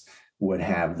houses would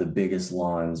have the biggest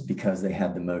lawns because they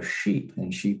had the most sheep,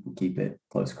 and sheep would keep it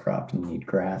close cropped and eat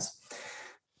grass.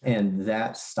 And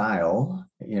that style,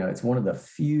 it's one of the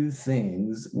few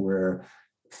things where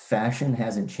fashion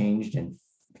hasn't changed in,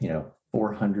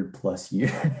 400 plus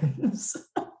years.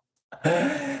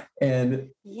 and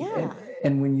Yeah.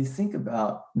 and when you think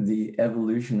about the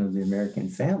evolution of the American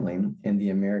family and the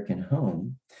American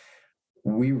home,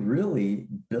 we really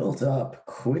built up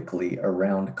quickly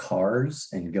around cars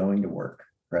and going to work,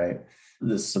 right?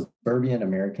 The suburban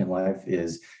American life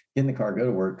is get in the car, go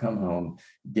to work, come home,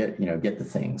 get the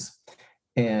things.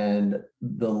 And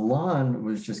the lawn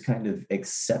was just kind of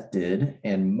accepted,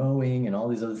 and mowing and all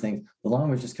these other things. The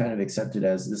lawn was just kind of accepted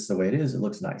as this is the way it is. It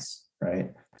looks nice,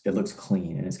 right? It looks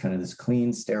clean. And it's kind of this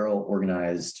clean, sterile,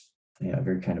 organized,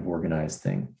 very kind of organized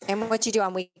thing. And what you do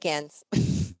on weekends.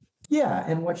 Yeah,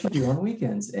 and what you do on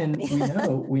weekends. And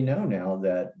we know now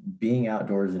that being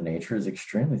outdoors in nature is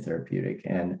extremely therapeutic.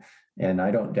 And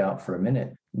I don't doubt for a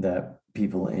minute that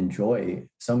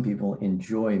some people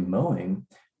enjoy mowing.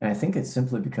 And I think it's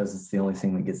simply because it's the only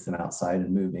thing that gets them outside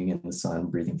and moving in the sun,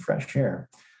 breathing fresh air.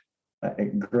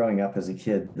 Growing up as a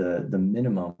kid, the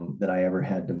minimum that I ever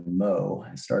had to mow,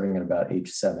 starting at about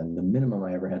age 7, the minimum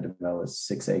I ever had to mow was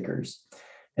 6 acres.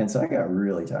 And so I got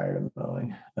really tired of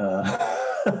mowing.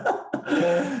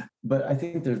 But I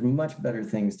think there's much better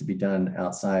things to be done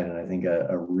outside. And I think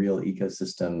a real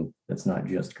ecosystem that's not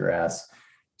just grass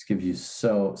gives you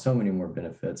so many more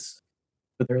benefits.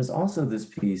 But there is also this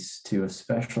piece to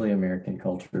especially American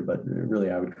culture, but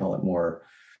really I would call it more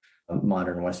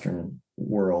modern Western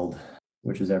world,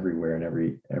 which is everywhere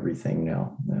and everything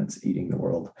now that's eating the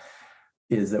world,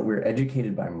 is that we're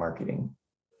educated by marketing.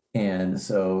 And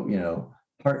so,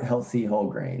 heart healthy whole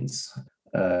grains,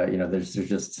 there's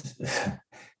just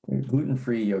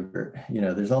gluten-free yogurt,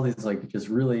 there's all these like just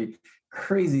really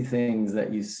crazy things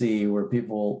that you see where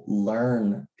people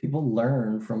learn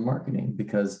from marketing,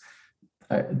 because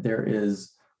there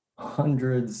is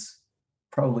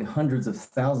probably hundreds of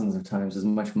thousands of times as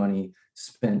much money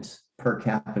spent per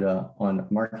capita on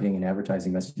marketing and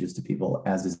advertising messages to people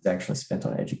as is actually spent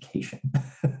on education.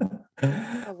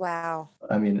 Oh, wow.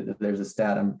 I mean, there's a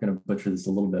stat, I'm going to butcher this a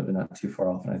little bit, but not too far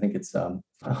off. And I think it's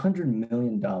 $100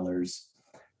 million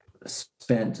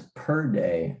spent per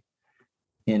day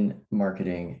in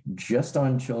marketing just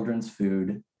on children's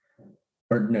food,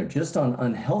 or no, just on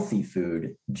unhealthy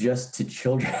food, just to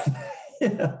children.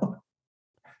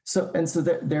 So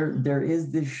there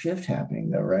is this shift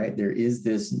happening, though, right? There is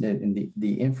this, in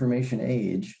the information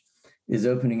age is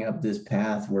opening up this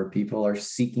path where people are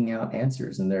seeking out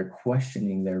answers, and they're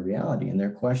questioning their reality, and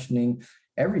they're questioning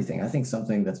everything. I think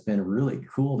something that's been really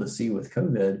cool to see with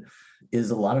COVID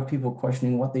is a lot of people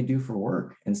questioning what they do for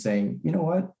work and saying, you know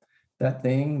what, that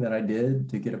thing that I did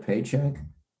to get a paycheck,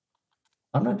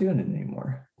 I'm not doing it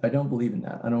anymore. I don't believe in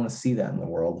that. I don't want to see that in the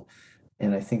world.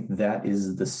 And I think that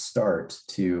is the start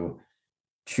to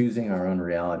choosing our own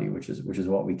reality, which is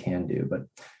what we can do. But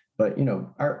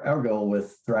our goal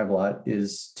with Thrive a Lot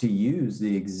is to use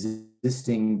the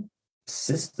existing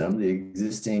system, the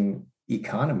existing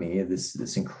economy,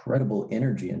 this incredible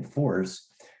energy and force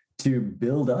to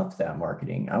build up that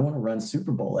marketing. I want to run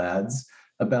Super Bowl ads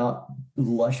about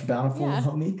lush, bountiful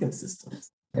home ecosystems.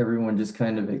 Everyone just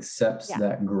kind of accepts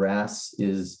that grass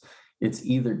it's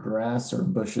either grass or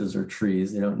bushes or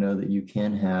trees. They don't know that you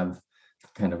can have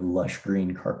kind of lush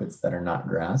green carpets that are not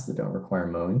grass, that don't require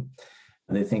mowing.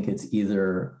 They think it's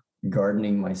either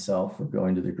gardening myself or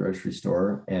going to the grocery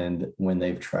store. And when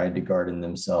they've tried to garden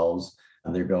themselves,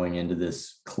 they're going into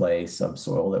this clay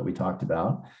subsoil that we talked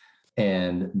about.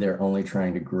 And they're only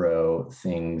trying to grow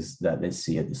things that they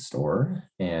see at the store.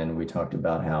 And we talked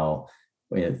about how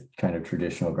with kind of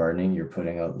traditional gardening, you're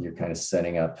kind of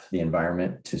setting up the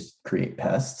environment to create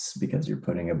pests, because you're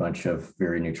putting a bunch of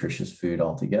very nutritious food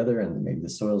all together, and maybe the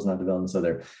soil's not developed.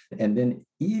 And then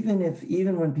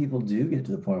even when people do get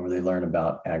to the point where they learn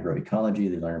about agroecology,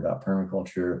 they learn about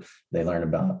permaculture, they learn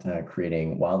about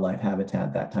creating wildlife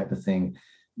habitat, that type of thing,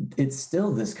 it's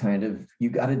still this kind of, you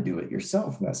got to do it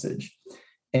yourself message.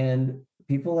 And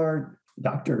people are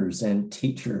doctors and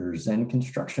teachers and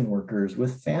construction workers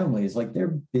with families, like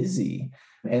they're busy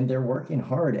and they're working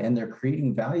hard and they're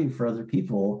creating value for other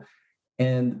people.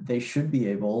 And they should be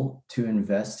able to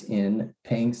invest in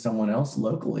paying someone else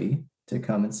locally to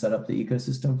come and set up the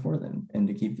ecosystem for them and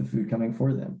to keep the food coming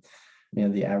for them.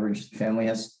 The average family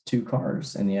has 2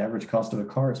 cars, and the average cost of a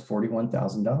car is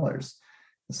 $41,000.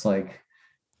 It's like,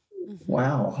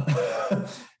 Wow.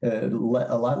 A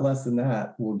lot less than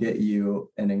that will get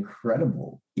you an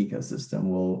incredible ecosystem.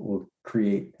 Will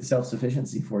create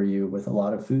self-sufficiency for you with a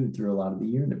lot of food through a lot of the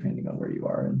year, depending on where you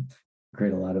are, and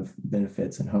create a lot of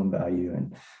benefits and home value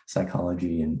and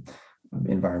psychology and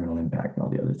environmental impact and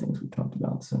all the other things we talked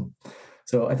about.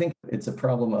 So I think it's a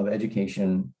problem of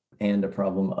education and a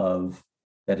problem of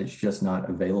that it's just not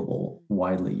available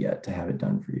widely yet to have it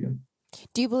done for you.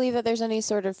 Do you believe that there's any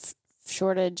sort of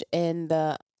shortage in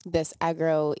this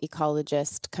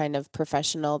agroecologist kind of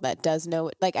professional that does know,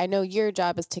 like, I know your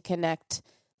job is to connect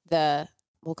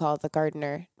we'll call it the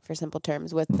gardener for simple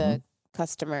terms, with the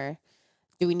customer.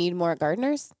 Do we need more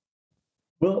gardeners?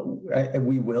 Well,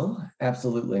 we will,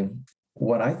 absolutely.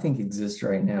 What I think exists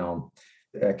right now,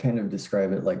 I kind of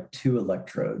describe it like two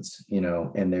electrodes,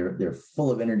 and they're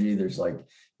full of energy. There's like,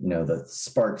 the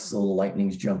sparks, the little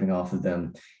lightnings jumping off of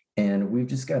them. And we've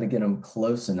just got to get them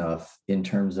close enough in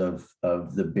terms of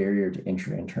the barrier to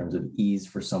entry, in terms of ease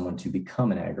for someone to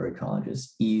become an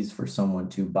agroecologist, ease for someone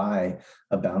to buy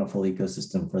a bountiful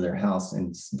ecosystem for their house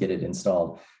and get it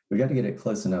installed. We've got to get it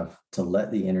close enough to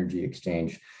let the energy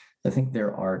exchange. I think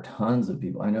there are tons of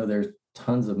people. I know there's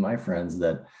tons of my friends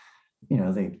that,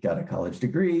 they got a college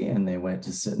degree and they went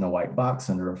to sit in a white box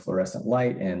under a fluorescent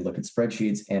light and look at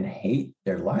spreadsheets and hate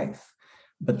their life.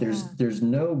 But there's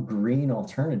no green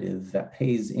alternative that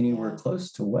pays anywhere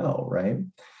close to well, right?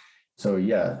 So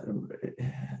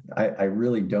I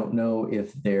really don't know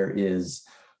if there is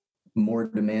more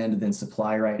demand than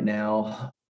supply right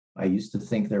now. I used to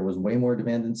think there was way more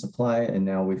demand than supply, and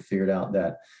now we've figured out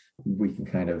that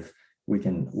we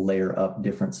can layer up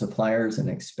different suppliers and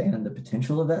expand the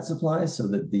potential of that supply so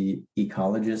that the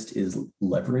ecologist is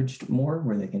leveraged more,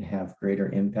 where they can have greater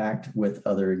impact with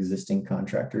other existing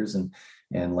contractors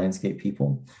and landscape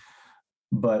people.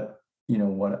 But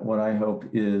what I hope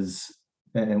is,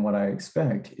 and what I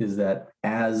expect is that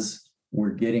as we're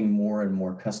getting more and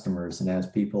more customers, and as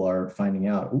people are finding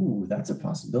out, ooh, that's a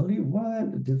possibility. What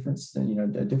a difference,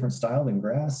 a different style than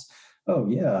grass. Oh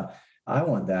yeah, I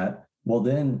want that. Well,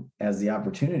 then as the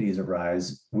opportunities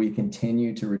arise, we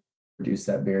continue to reduce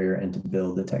that barrier and to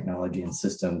build the technology and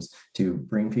systems to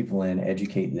bring people in,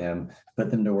 educate them, put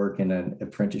them to work in an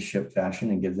apprenticeship fashion,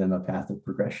 and give them a path of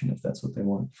progression if that's what they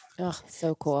want. Oh,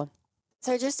 so cool.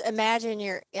 So just imagine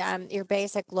your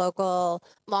basic local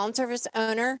lawn service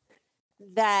owner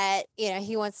that,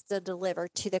 he wants to deliver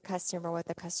to the customer what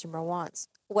the customer wants.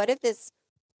 What if this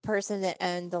person that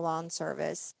owned the lawn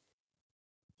service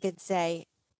could say,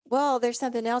 well, there's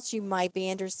something else you might be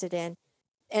interested in,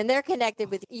 and they're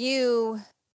connected with you.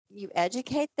 You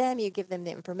educate them, you give them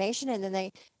the information, and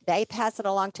then they pass it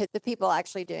along to the people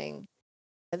actually doing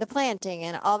the planting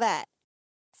and all that.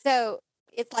 So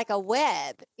it's like a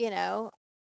web,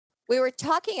 We were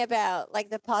talking about like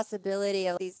the possibility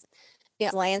of these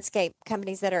landscape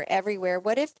companies that are everywhere.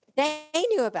 What if they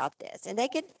knew about this and they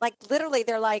could, like, literally,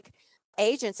 they're like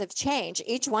agents of change,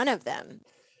 each one of them.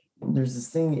 There's this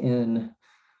thing in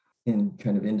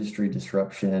kind of industry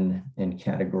disruption and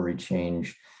category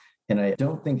change, and I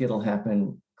don't think it'll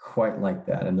happen quite like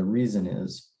that. And the reason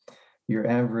is your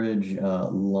average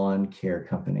lawn care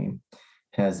company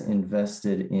has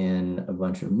invested in a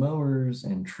bunch of mowers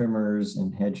and trimmers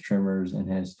and hedge trimmers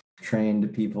and has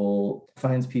trained people,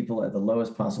 finds people at the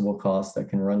lowest possible cost that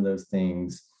can run those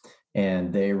things.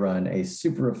 And they run a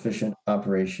super efficient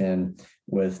operation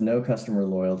with no customer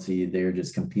loyalty. They're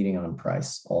just competing on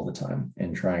price all the time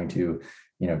and trying to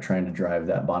drive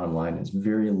that bottom line. It's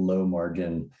very low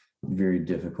margin, very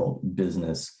difficult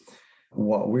business.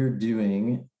 What we're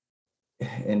doing,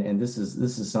 and this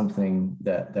is something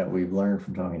that we've learned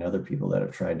from talking to other people that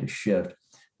have tried to shift.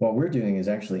 What we're doing is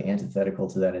actually antithetical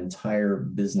to that entire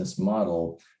business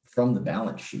model from the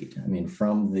balance sheet. I mean,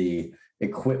 from the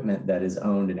equipment that is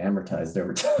owned and amortized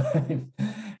over time.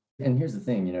 And here's the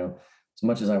thing, as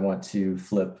much as I want to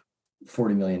flip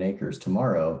 40 million acres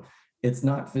tomorrow, it's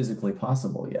not physically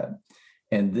possible yet.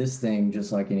 And this thing,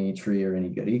 just like any tree or any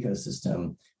good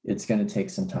ecosystem, it's going to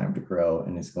take some time to grow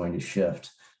and it's going to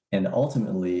shift. And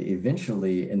ultimately,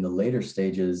 eventually, in the later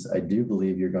stages, I do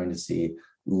believe you're going to see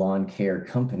lawn care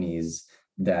companies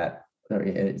that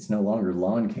it's no longer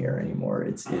lawn care anymore.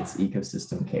 It's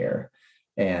ecosystem care.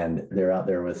 And they're out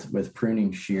there with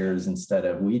pruning shears instead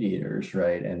of weed eaters,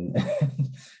 right? And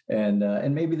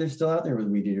maybe they're still out there with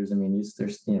weed eaters. I mean,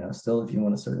 there's still, if you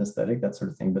want a certain aesthetic, that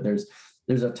sort of thing. But there's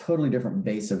a totally different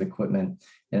base of equipment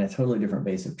and a totally different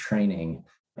base of training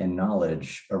and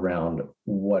knowledge around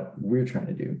what we're trying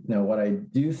to do. Now, what I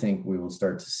do think we will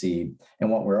start to see, and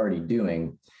what we're already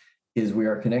doing, is we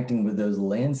are connecting with those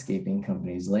landscaping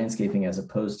companies, landscaping as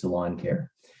opposed to lawn care,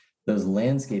 those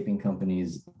landscaping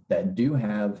companies that do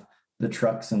have the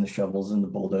trucks and the shovels and the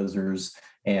bulldozers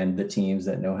and the teams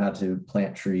that know how to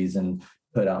plant trees and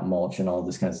put out mulch and all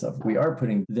this kind of stuff, we are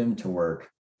putting them to work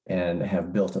and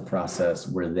have built a process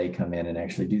where they come in and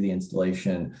actually do the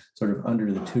installation sort of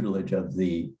under the tutelage of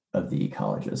the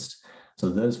ecologist. So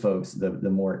those folks, the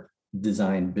more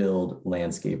design build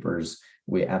landscapers,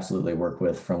 we absolutely work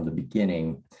with from the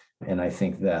beginning. And I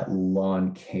think that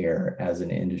lawn care as an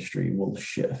industry will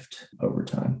shift over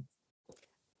time.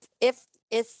 If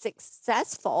it's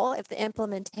successful, if the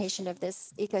implementation of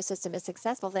this ecosystem is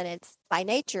successful, then it's by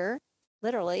nature,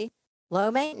 literally,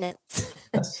 low maintenance,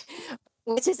 Yes.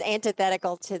 which is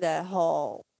antithetical to the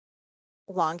whole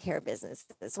lawn care business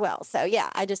as well. So yeah,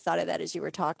 I just thought of that as you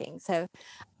were talking. So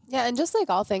Yeah, and just like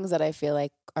all things that I feel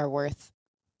like are worth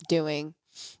doing,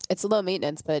 it's low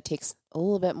maintenance, but it takes a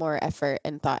little bit more effort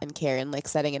and thought and care and like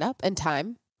setting it up and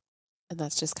time. And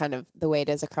that's just kind of the way it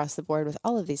is across the board with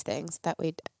all of these things that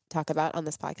we talk about on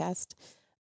this podcast.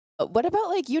 What about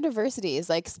like universities?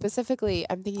 Like specifically,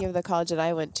 I'm thinking of the college that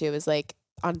I went to is like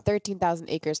on 13,000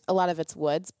 acres. A lot of it's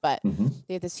woods, but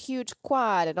they have this huge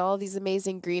quad and all these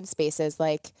amazing green spaces.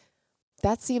 Like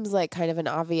that seems like kind of an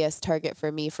obvious target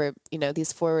for me for, you know,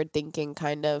 these forward thinking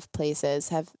kind of places.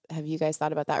 Have you guys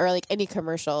thought about that? Or like any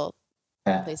commercial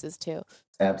places too?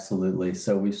 Absolutely.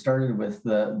 So we started with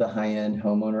the high-end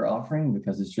homeowner offering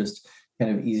because it's just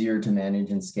kind of easier to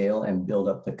manage and scale and build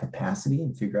up the capacity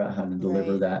and figure out how to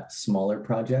deliver that smaller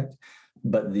project.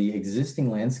 But the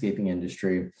existing landscaping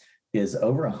industry is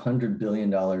over $100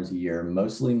 billion a year,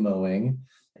 mostly mowing,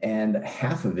 and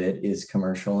half of it is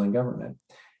commercial and government.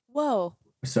 Whoa.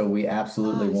 So we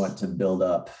absolutely want to build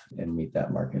up and meet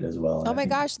that market as well. Oh my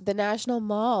gosh, the National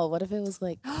Mall. What if it was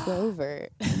like Clover?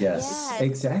 Yes,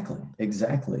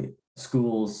 exactly.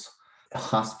 Schools,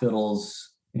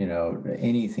 hospitals, you know,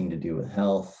 anything to do with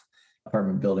health,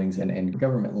 apartment buildings and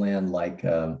government land like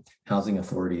housing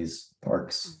authorities,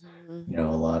 parks, you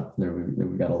know, a lot there.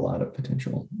 We've got a lot of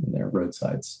potential in their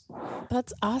roadsides.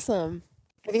 That's awesome.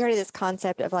 have you heard of this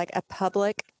concept of like a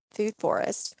public food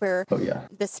forest where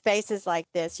the spaces like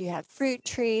this, you have fruit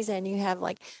trees and you have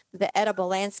like the edible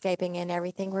landscaping and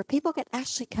everything where people can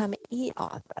actually come eat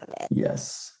off of it?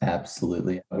 Yes,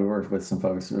 absolutely. We worked with some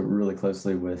folks really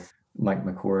closely with Mike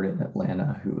McCord in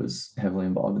Atlanta, who was heavily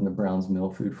involved in the Browns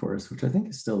Mill Food Forest, which I think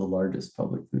is still the largest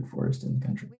public food forest in the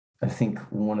country. I think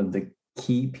one of the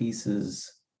key pieces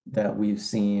that we've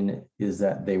seen is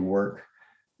that they work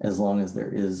as long as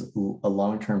there is a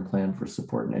long-term plan for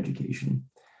support and education.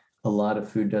 A lot of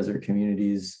food desert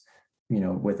communities, you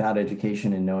know, without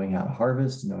education and knowing how to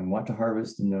harvest, knowing what to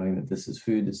harvest, and knowing that this is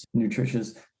food, this is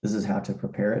nutritious, this is how to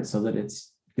prepare it so that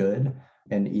it's good.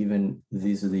 And even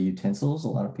these are the utensils. A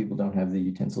lot of people don't have the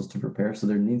utensils to prepare. So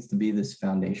there needs to be this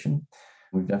foundation.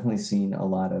 We've definitely seen a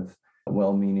lot of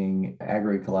well-meaning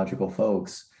agroecological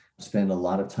folks spend a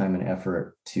lot of time and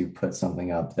effort to put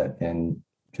something up that then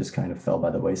just kind of fell by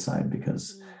the wayside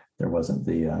because there wasn't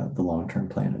the long-term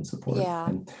plan and support.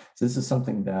 And so this is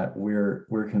something that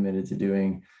we're committed to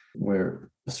doing. We're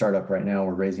a startup right now.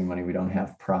 We're raising money. We don't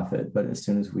have profit, but as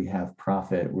soon as we have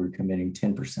profit, we're committing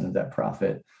 10% of that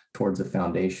profit towards a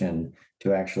foundation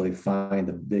to actually find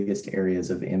the biggest areas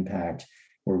of impact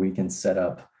where we can set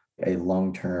up a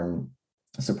long-term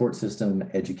support system,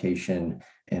 education,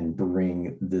 and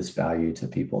bring this value to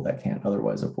people that can't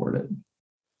otherwise afford it.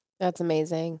 That's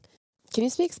amazing. Can you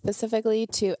speak specifically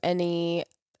to any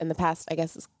in the past, I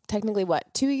guess it's technically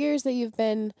 2 years that you've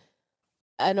been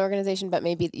an organization, but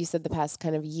maybe you said the past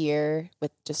kind of year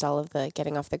with just all of the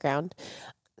getting off the ground,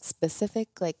 specific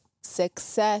like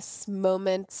success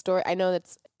moment story? I know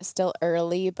that's still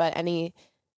early, but any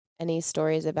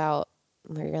stories about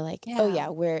where you're like, oh yeah,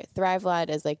 where Thrive Lad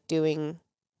is like doing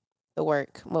the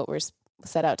work, what we're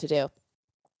set out to do?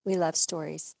 We love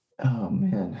stories. Oh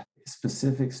man,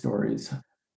 specific stories.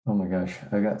 Oh my gosh,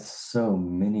 I got so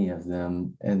many of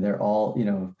them, and they're all, you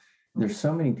know, there's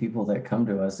so many people that come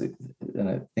to us, and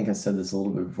I think I said this a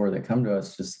little bit before, that come to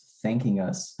us just thanking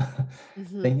us,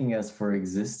 thanking us for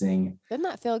existing. Doesn't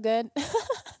that feel good?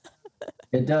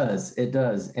 It does.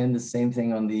 And the same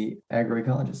thing on the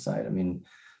agroecologist side. I mean,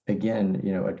 again,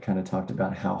 you know, I kind of talked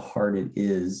about how hard it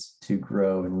is to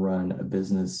grow and run a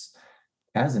business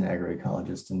as an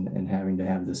agroecologist and having to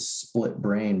have this split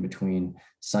brain between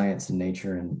science and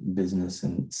nature and business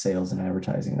and sales and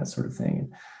advertising, that sort of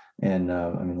thing. And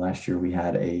I mean, last year we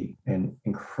had an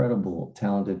incredible,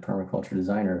 talented permaculture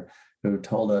designer who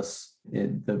told us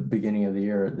at the beginning of the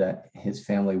year that his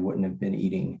family wouldn't have been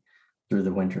eating through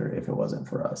the winter if it wasn't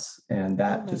for us. And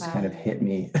that kind of hit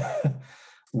me.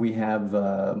 We have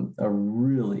a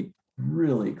really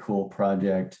really cool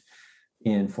project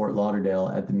in Fort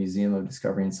Lauderdale at the Museum of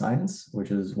Discovery and Science,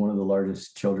 which is one of the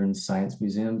largest children's science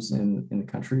museums in the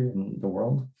country and the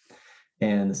world.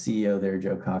 And the CEO there,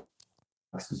 Joe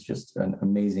Cox, is just an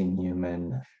amazing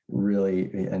human, really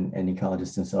an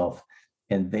ecologist himself.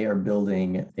 And they are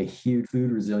building a huge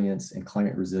food resilience and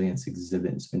climate resilience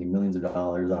exhibit and spending millions of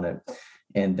dollars on it.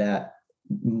 And that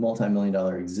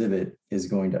multi-million-dollar exhibit is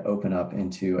going to open up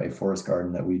into a forest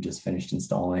garden that we just finished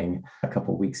installing a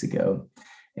couple of weeks ago.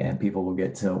 And people will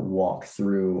get to walk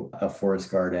through a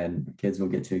forest garden. Kids will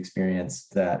get to experience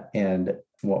that. And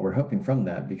what we're hoping from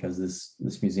that, because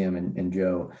this museum and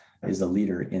Joe is a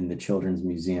leader in the Children's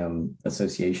Museum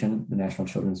Association, the National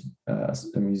Children's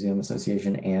Museum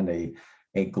Association, and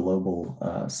a global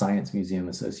science museum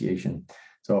association.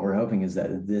 So what we're hoping is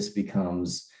that this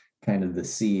becomes kind of the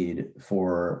seed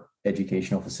for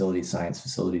educational facilities, science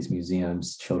facilities,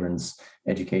 museums, children's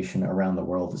education around the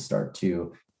world to start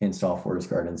to install forest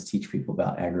gardens, teach people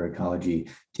about agroecology,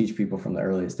 teach people from the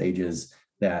earliest ages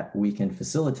that we can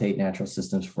facilitate natural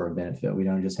systems for a benefit. We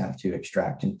don't just have to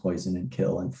extract and poison and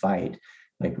kill and fight.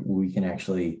 Like, we can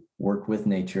actually work with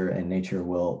nature, and nature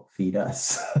will feed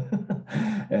us.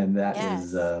 And that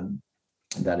is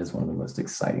one of the most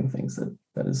exciting things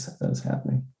that is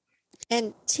happening.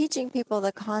 And teaching people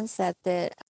the concept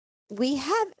that we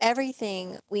have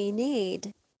everything we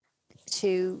need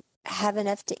to have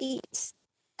enough to eat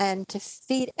and to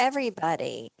feed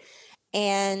everybody.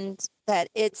 And that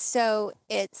it's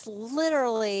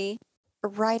literally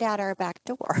right out our back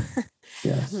door.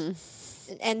 Yes.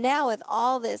 And now with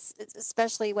all this,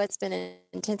 especially what's been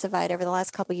intensified over the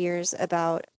last couple of years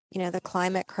about, the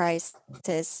climate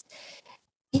crisis,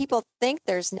 people think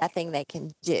there's nothing they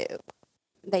can do.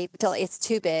 They feel it's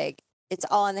too big. It's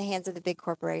all in the hands of the big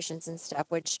corporations and stuff,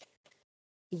 which,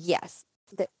 yes,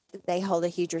 they hold a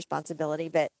huge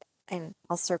responsibility. And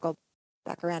I'll circle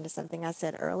back around to something I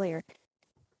said earlier.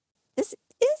 This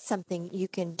is something you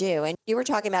can do. And you were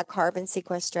talking about carbon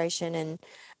sequestration, and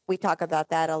we talk about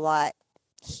that a lot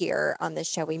here on this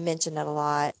show. We mention it a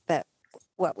lot, but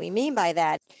what we mean by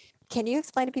that, can you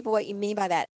explain to people what you mean by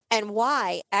that and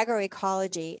why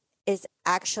agroecology is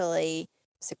actually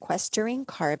sequestering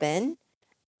carbon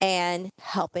and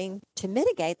helping to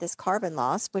mitigate this carbon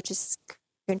loss, which is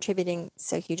contributing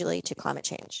so hugely to climate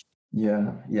change?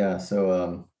 Yeah.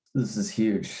 So this is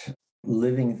huge.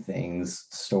 Living things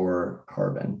store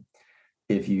carbon.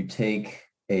 If you take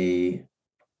a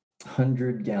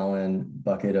 100-gallon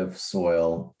bucket of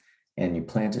soil and you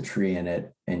plant a tree in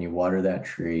it and you water that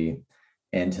tree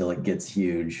until it gets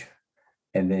huge,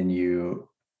 and then you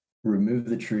remove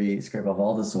the tree, scrape off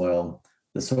all the soil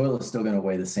is still going to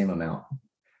weigh the same amount.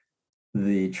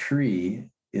 The tree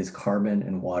is carbon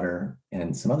and water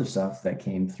and some other stuff that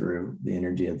came through the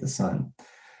energy of the sun.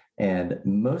 And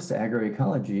most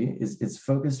agroecology is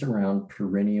focused around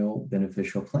perennial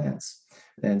beneficial plants.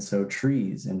 And so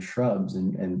trees and shrubs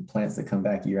and plants that come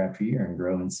back year after year and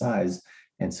grow in size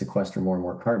and sequester more and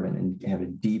more carbon and have a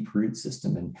deep root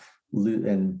system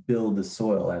and build the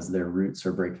soil as their roots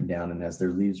are breaking down and as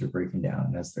their leaves are breaking down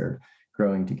and as they're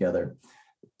growing together.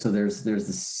 So there's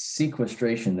the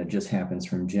sequestration that just happens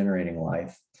from generating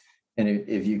life. And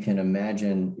if you can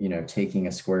imagine, taking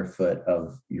a square foot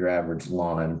of your average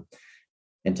lawn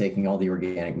and taking all the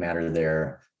organic matter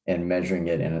there and measuring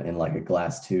it in like a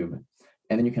glass tube.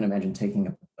 And then you can imagine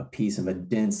taking a piece of a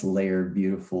dense layered,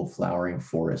 beautiful flowering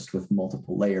forest with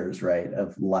multiple layers, right,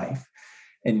 of life.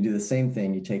 And you do the same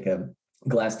thing. You take a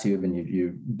glass tube and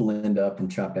you blend up and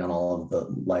chop down all of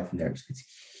the life in there. It's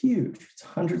huge. It's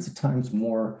hundreds of times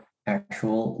more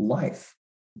actual life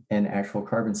and actual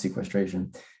carbon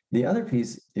sequestration. The other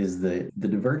piece is the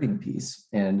diverting piece.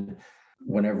 And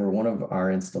whenever one of our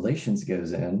installations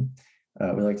goes in,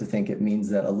 we like to think it means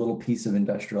that a little piece of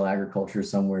industrial agriculture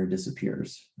somewhere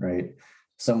disappears, right?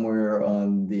 Somewhere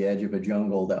on the edge of a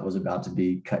jungle that was about to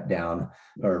be cut down,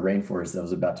 or a rainforest that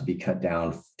was about to be cut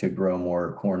down to grow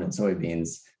more corn and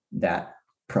soybeans, that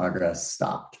progress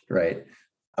stopped, right?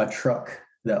 A truck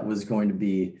that was going to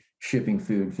be shipping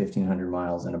food 1,500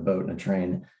 miles in a boat and a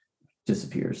train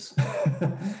disappears.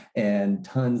 And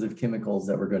tons of chemicals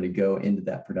that were going to go into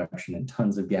that production and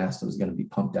tons of gas that was going to be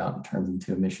pumped out and turned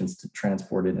into emissions to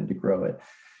transport it and to grow it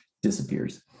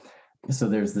disappears. So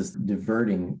there's this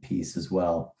diverting piece as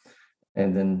well.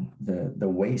 And then the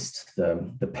waste,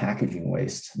 the packaging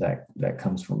waste that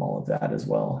comes from all of that as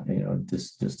well,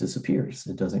 just disappears.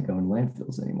 It doesn't go in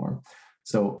landfills anymore.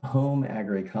 So home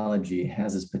agroecology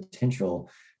has this potential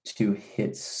to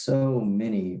hit so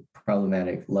many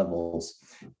problematic levels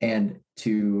and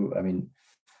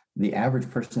the average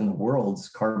person in the world's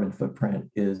carbon footprint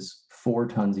is 4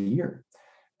 tons a year.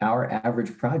 Our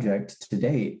average project to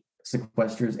date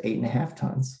sequesters 8.5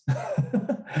 tons.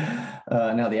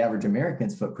 Now, the average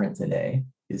American's footprint today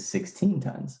is 16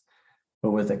 tons.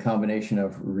 But with a combination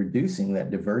of reducing that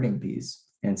diverting piece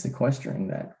and sequestering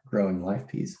that growing life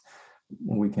piece,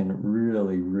 we can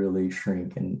really, really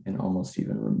shrink and almost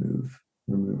even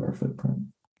remove our footprint.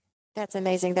 That's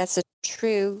amazing. That's a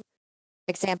true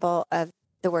example of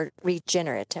the word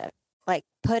regenerative, like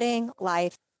putting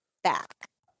life back.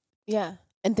 Yeah.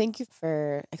 And thank you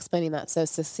for explaining that so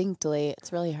succinctly.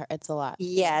 It's really hard. It's a lot.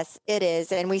 Yes, it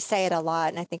is. And we say it a lot.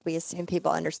 And I think we assume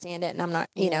people understand it. And I'm not,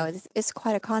 it's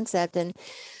quite a concept. And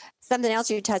something else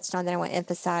you touched on that I want to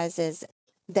emphasize is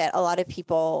that a lot of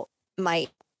people might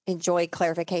enjoy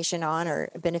clarification on or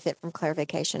benefit from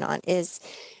clarification on is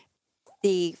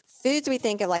the foods we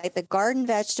think of, like the garden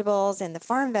vegetables and the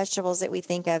farm vegetables that we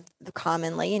think of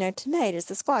commonly, tomatoes,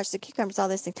 the squash, the cucumbers, all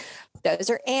those things.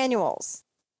 Those are annuals.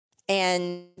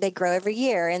 And they grow every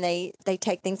year, and they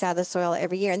take things out of the soil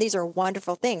every year. And these are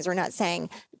wonderful things. We're not saying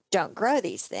don't grow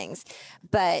these things.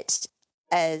 But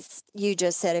as you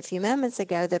just said a few moments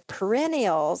ago, the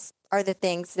perennials are the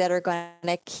things that are going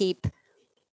to keep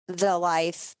the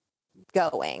life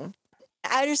going.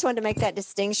 I just wanted to make that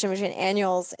distinction between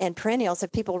annuals and perennials so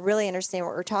people really understand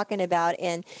what we're talking about.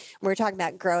 And when we're talking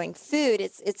about growing food,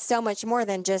 it's so much more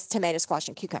than just tomato, squash,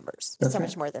 and cucumbers. It's so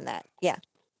much more than that. Yeah.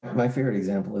 My favorite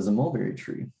example is a mulberry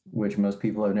tree, which most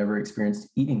people have never experienced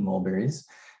eating mulberries.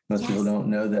 Most people don't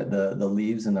know that the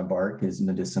leaves and the bark is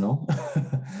medicinal.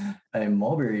 A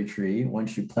mulberry tree,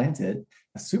 once you plant it,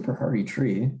 a super hardy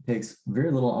tree, takes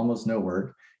very little, almost no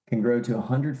work, can grow to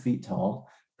 100 feet tall,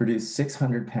 produce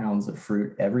 600 pounds of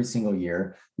fruit every single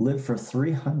year, live for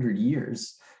 300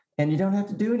 years, and you don't have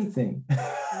to do anything.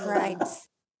 Right.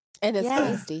 And it's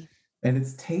tasty. And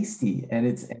it's tasty and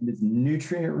it's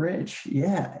nutrient rich.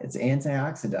 Yeah, it's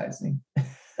antioxidizing.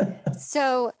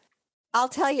 So I'll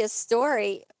tell you a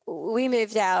story. We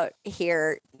moved out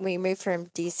here. We moved from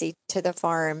DC to the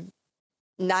farm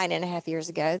 9.5 years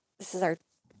ago. This is our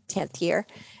 10th year.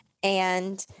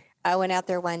 And I went out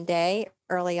there one day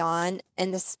early on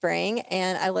in the spring,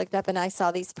 and I looked up and I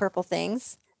saw these purple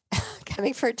things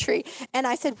coming for a tree. And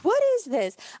I said, "What is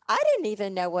this?" I didn't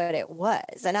even know what it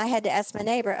was. And I had to ask my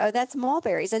neighbor, "Oh, that's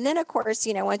mulberries." And then, of course,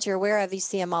 once you're aware of, you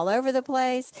see them all over the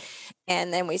place.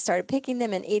 And then we started picking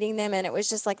them and eating them. And it was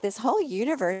just like this whole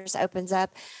universe opens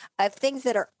up of things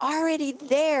that are already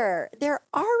there. They're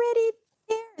already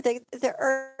there. The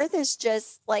earth is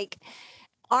just like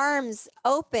arms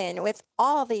open with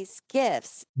all these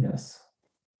gifts. Yes.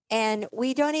 And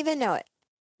we don't even know it.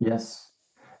 Yes.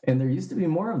 And there used to be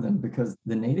more of them because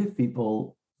the native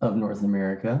people of North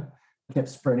America kept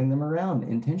spreading them around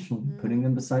intentionally, putting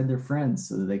them beside their friends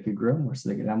so that they could grow more, so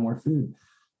they could have more food.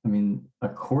 I mean, a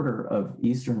quarter of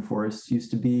eastern forests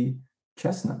used to be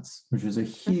chestnuts, which is a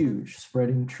huge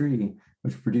spreading tree,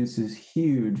 which produces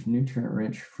huge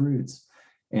nutrient-rich fruits.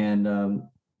 And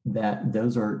that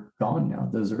those are gone now.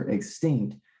 Those are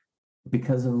extinct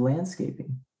because of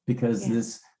landscaping, because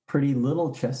this pretty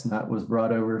little chestnut was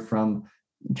brought over from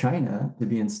China to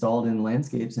be installed in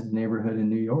landscapes in a neighborhood in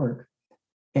New York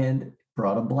and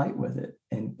brought a blight with it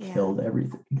and killed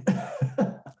everything.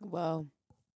 Whoa.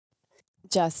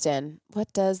 Justin,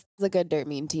 what does the good dirt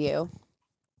mean to you?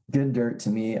 Good dirt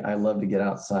to me, I love to get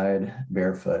outside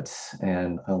barefoot,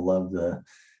 and I love the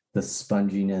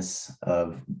sponginess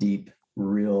of deep,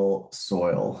 real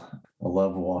soil. I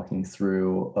love walking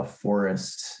through a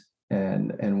forest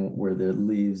and where the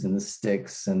leaves and the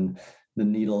sticks and the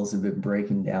needles have been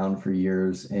breaking down for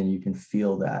years, and you can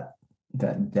feel that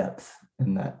depth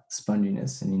and that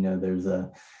sponginess. And there's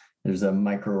a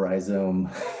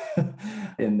mycorrhizome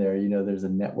in there. There's a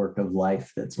network of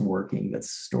life that's working,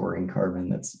 that's storing carbon,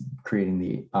 that's creating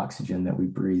the oxygen that we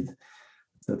breathe.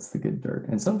 That's the good dirt.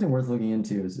 And something worth looking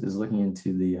into is looking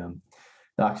into the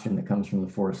oxygen that comes from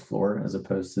the forest floor as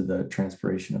opposed to the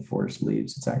transpiration of forest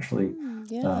leaves. It's actually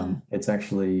it's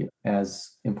actually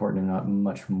as important, if not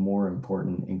much more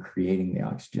important, in creating the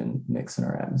oxygen mix in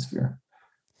our atmosphere.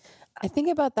 I think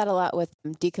about that a lot with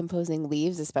decomposing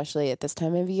leaves, especially at this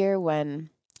time of year when,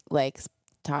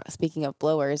 speaking of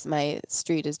blowers, my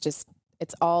street is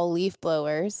it's all leaf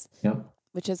blowers,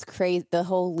 which is crazy. The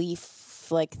whole leaf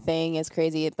thing is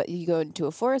crazy, but you go into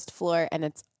a forest floor and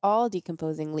it's all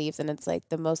decomposing leaves, and it's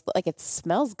the most, it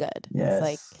smells good.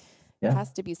 Yes. It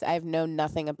has to be. I've known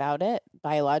nothing about it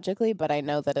biologically, but I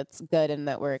know that it's good, and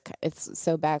that it's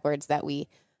so backwards that we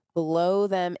blow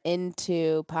them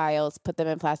into piles, put them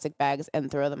in plastic bags,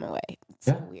 and throw them away. It's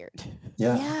so weird.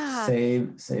 Yeah.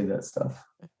 Save that stuff.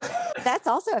 That's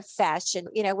also a fashion.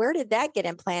 Where did that get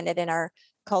implanted in our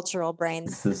cultural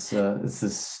brains? It's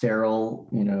this sterile,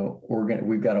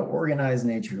 we've got to organize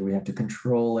nature. We have to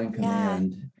control and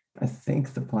command. Yeah. I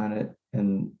think the planet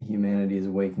and humanity is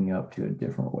waking up to a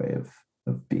different way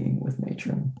of being with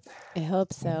nature. I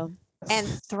hope so. And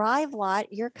Thrive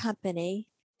Lot, your company,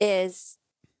 is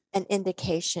an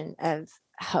indication of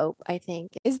hope, I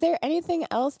think. Is there anything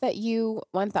else that you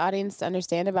want the audience to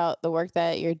understand about the work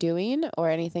that you're doing, or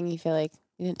anything you feel like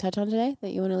you didn't touch on today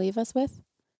that you want to leave us with?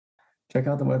 Check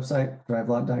out the website,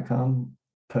 thrivelot.com.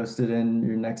 Post it in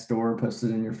your next door, post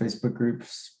it in your Facebook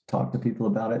groups, talk to people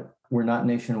about it. We're not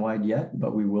nationwide yet,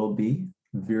 but we will be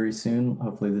very soon.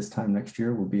 Hopefully this time next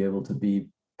year, we'll be able to be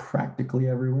practically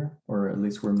everywhere, or at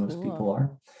least where most people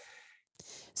are.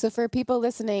 So for people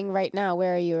listening right now,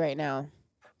 where are you right now?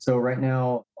 So right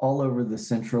now, all over the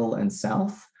Central and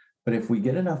South. But if we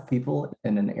get enough people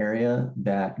in an area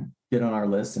that get on our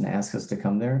list and ask us to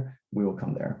come there, we will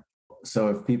come there. So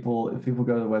if people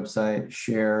go to the website,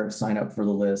 share, sign up for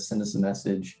the list, send us a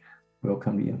message, we'll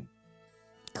come to you.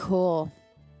 Cool.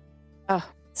 Oh,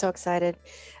 so excited.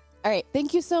 All right.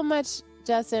 Thank you so much,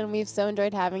 Justin. We've so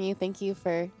enjoyed having you. Thank you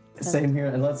for... Same here.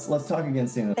 And let's talk again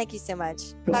soon. Thank you so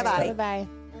much. Cool. Bye-bye. Bye-bye.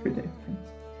 Good day.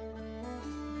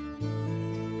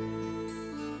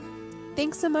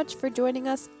 Thanks so much for joining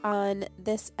us on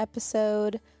this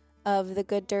episode of the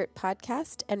Good Dirt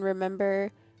podcast. And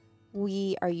remember,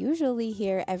 we are usually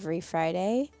here every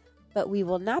Friday, but we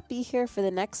will not be here for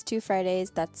the next 2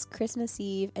 Fridays. That's Christmas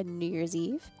Eve and New Year's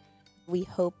Eve. We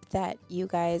hope that you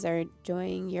guys are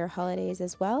enjoying your holidays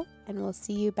as well. And we'll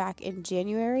see you back in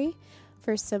January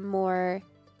for some more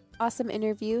awesome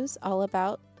interviews all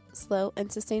about slow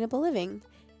and sustainable living.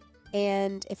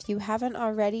 And if you haven't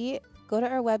already, go to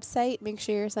our website, make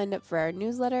sure you're signed up for our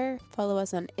newsletter, follow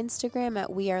us on Instagram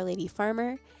at We Are Lady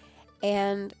Farmer,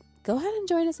 and go ahead and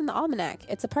join us in the Almanac.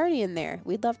 It's a party in there.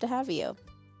 We'd love to have you.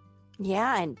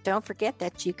 Yeah, and don't forget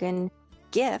that you can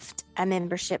gift a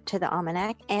membership to the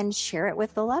Almanac and share it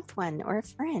with a loved one or a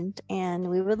friend, and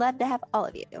we would love to have all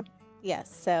of you.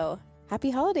 Yes, so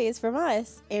happy holidays from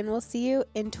us, and we'll see you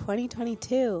in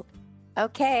 2022.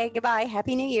 Okay, goodbye.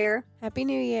 Happy New Year. Happy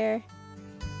New Year.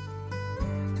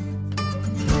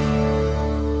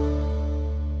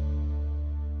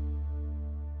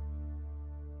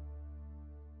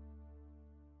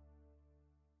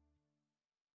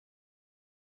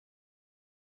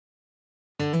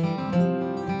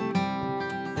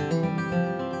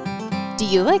 Do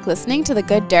you like listening to The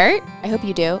Good Dirt? I hope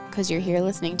you do, because you're here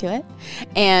listening to it.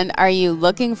 And are you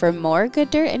looking for more good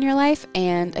dirt in your life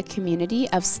and a community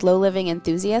of slow living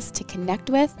enthusiasts to connect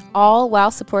with, all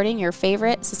while supporting your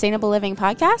favorite sustainable living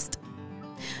podcast?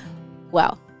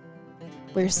 Well,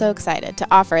 we're so excited to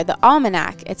offer the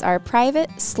Almanac. It's our private,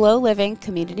 slow living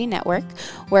community network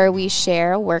where we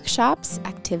share workshops,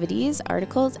 activities,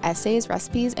 articles, essays,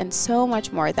 recipes, and so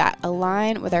much more that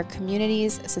align with our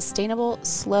community's sustainable,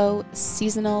 slow,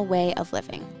 seasonal way of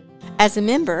living. As a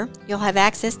member, you'll have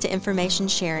access to information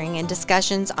sharing and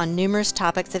discussions on numerous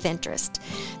topics of interest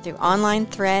through online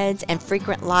threads and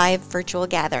frequent live virtual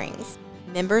gatherings.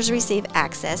 Members receive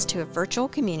access to a virtual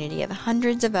community of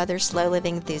hundreds of other slow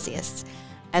living enthusiasts,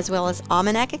 as well as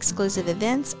Almanac exclusive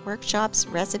events, workshops,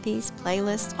 recipes,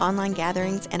 playlists, online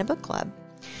gatherings, and a book club.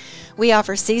 We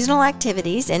offer seasonal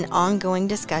activities and ongoing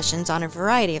discussions on a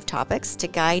variety of topics to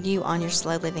guide you on your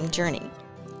slow living journey.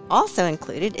 Also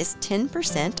included is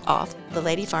 10% off the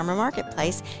Lady Farmer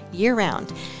Marketplace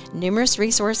year-round, numerous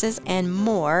resources and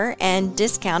more, and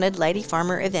discounted Lady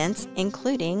Farmer events,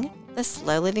 including the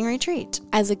Slow Living Retreat.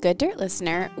 As a Good Dirt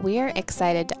listener, we are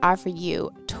excited to offer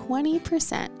you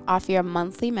 20% off your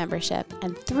monthly membership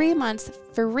and 3 months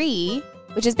free,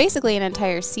 which is basically an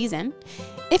entire season,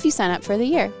 if you sign up for the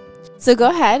year. So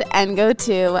go ahead and go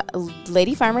to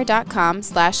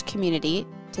ladyfarmer.com/community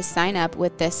to sign up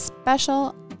with this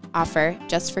special offer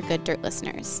just for Good Dirt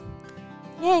listeners.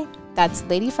 Yay! That's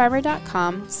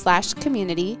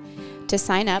ladyfarmer.com/community to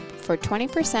sign up for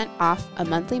 20% off a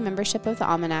monthly membership of the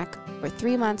Almanac or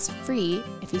 3 months free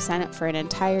if you sign up for an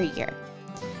entire year.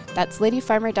 That's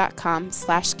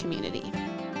ladyfarmer.com/community.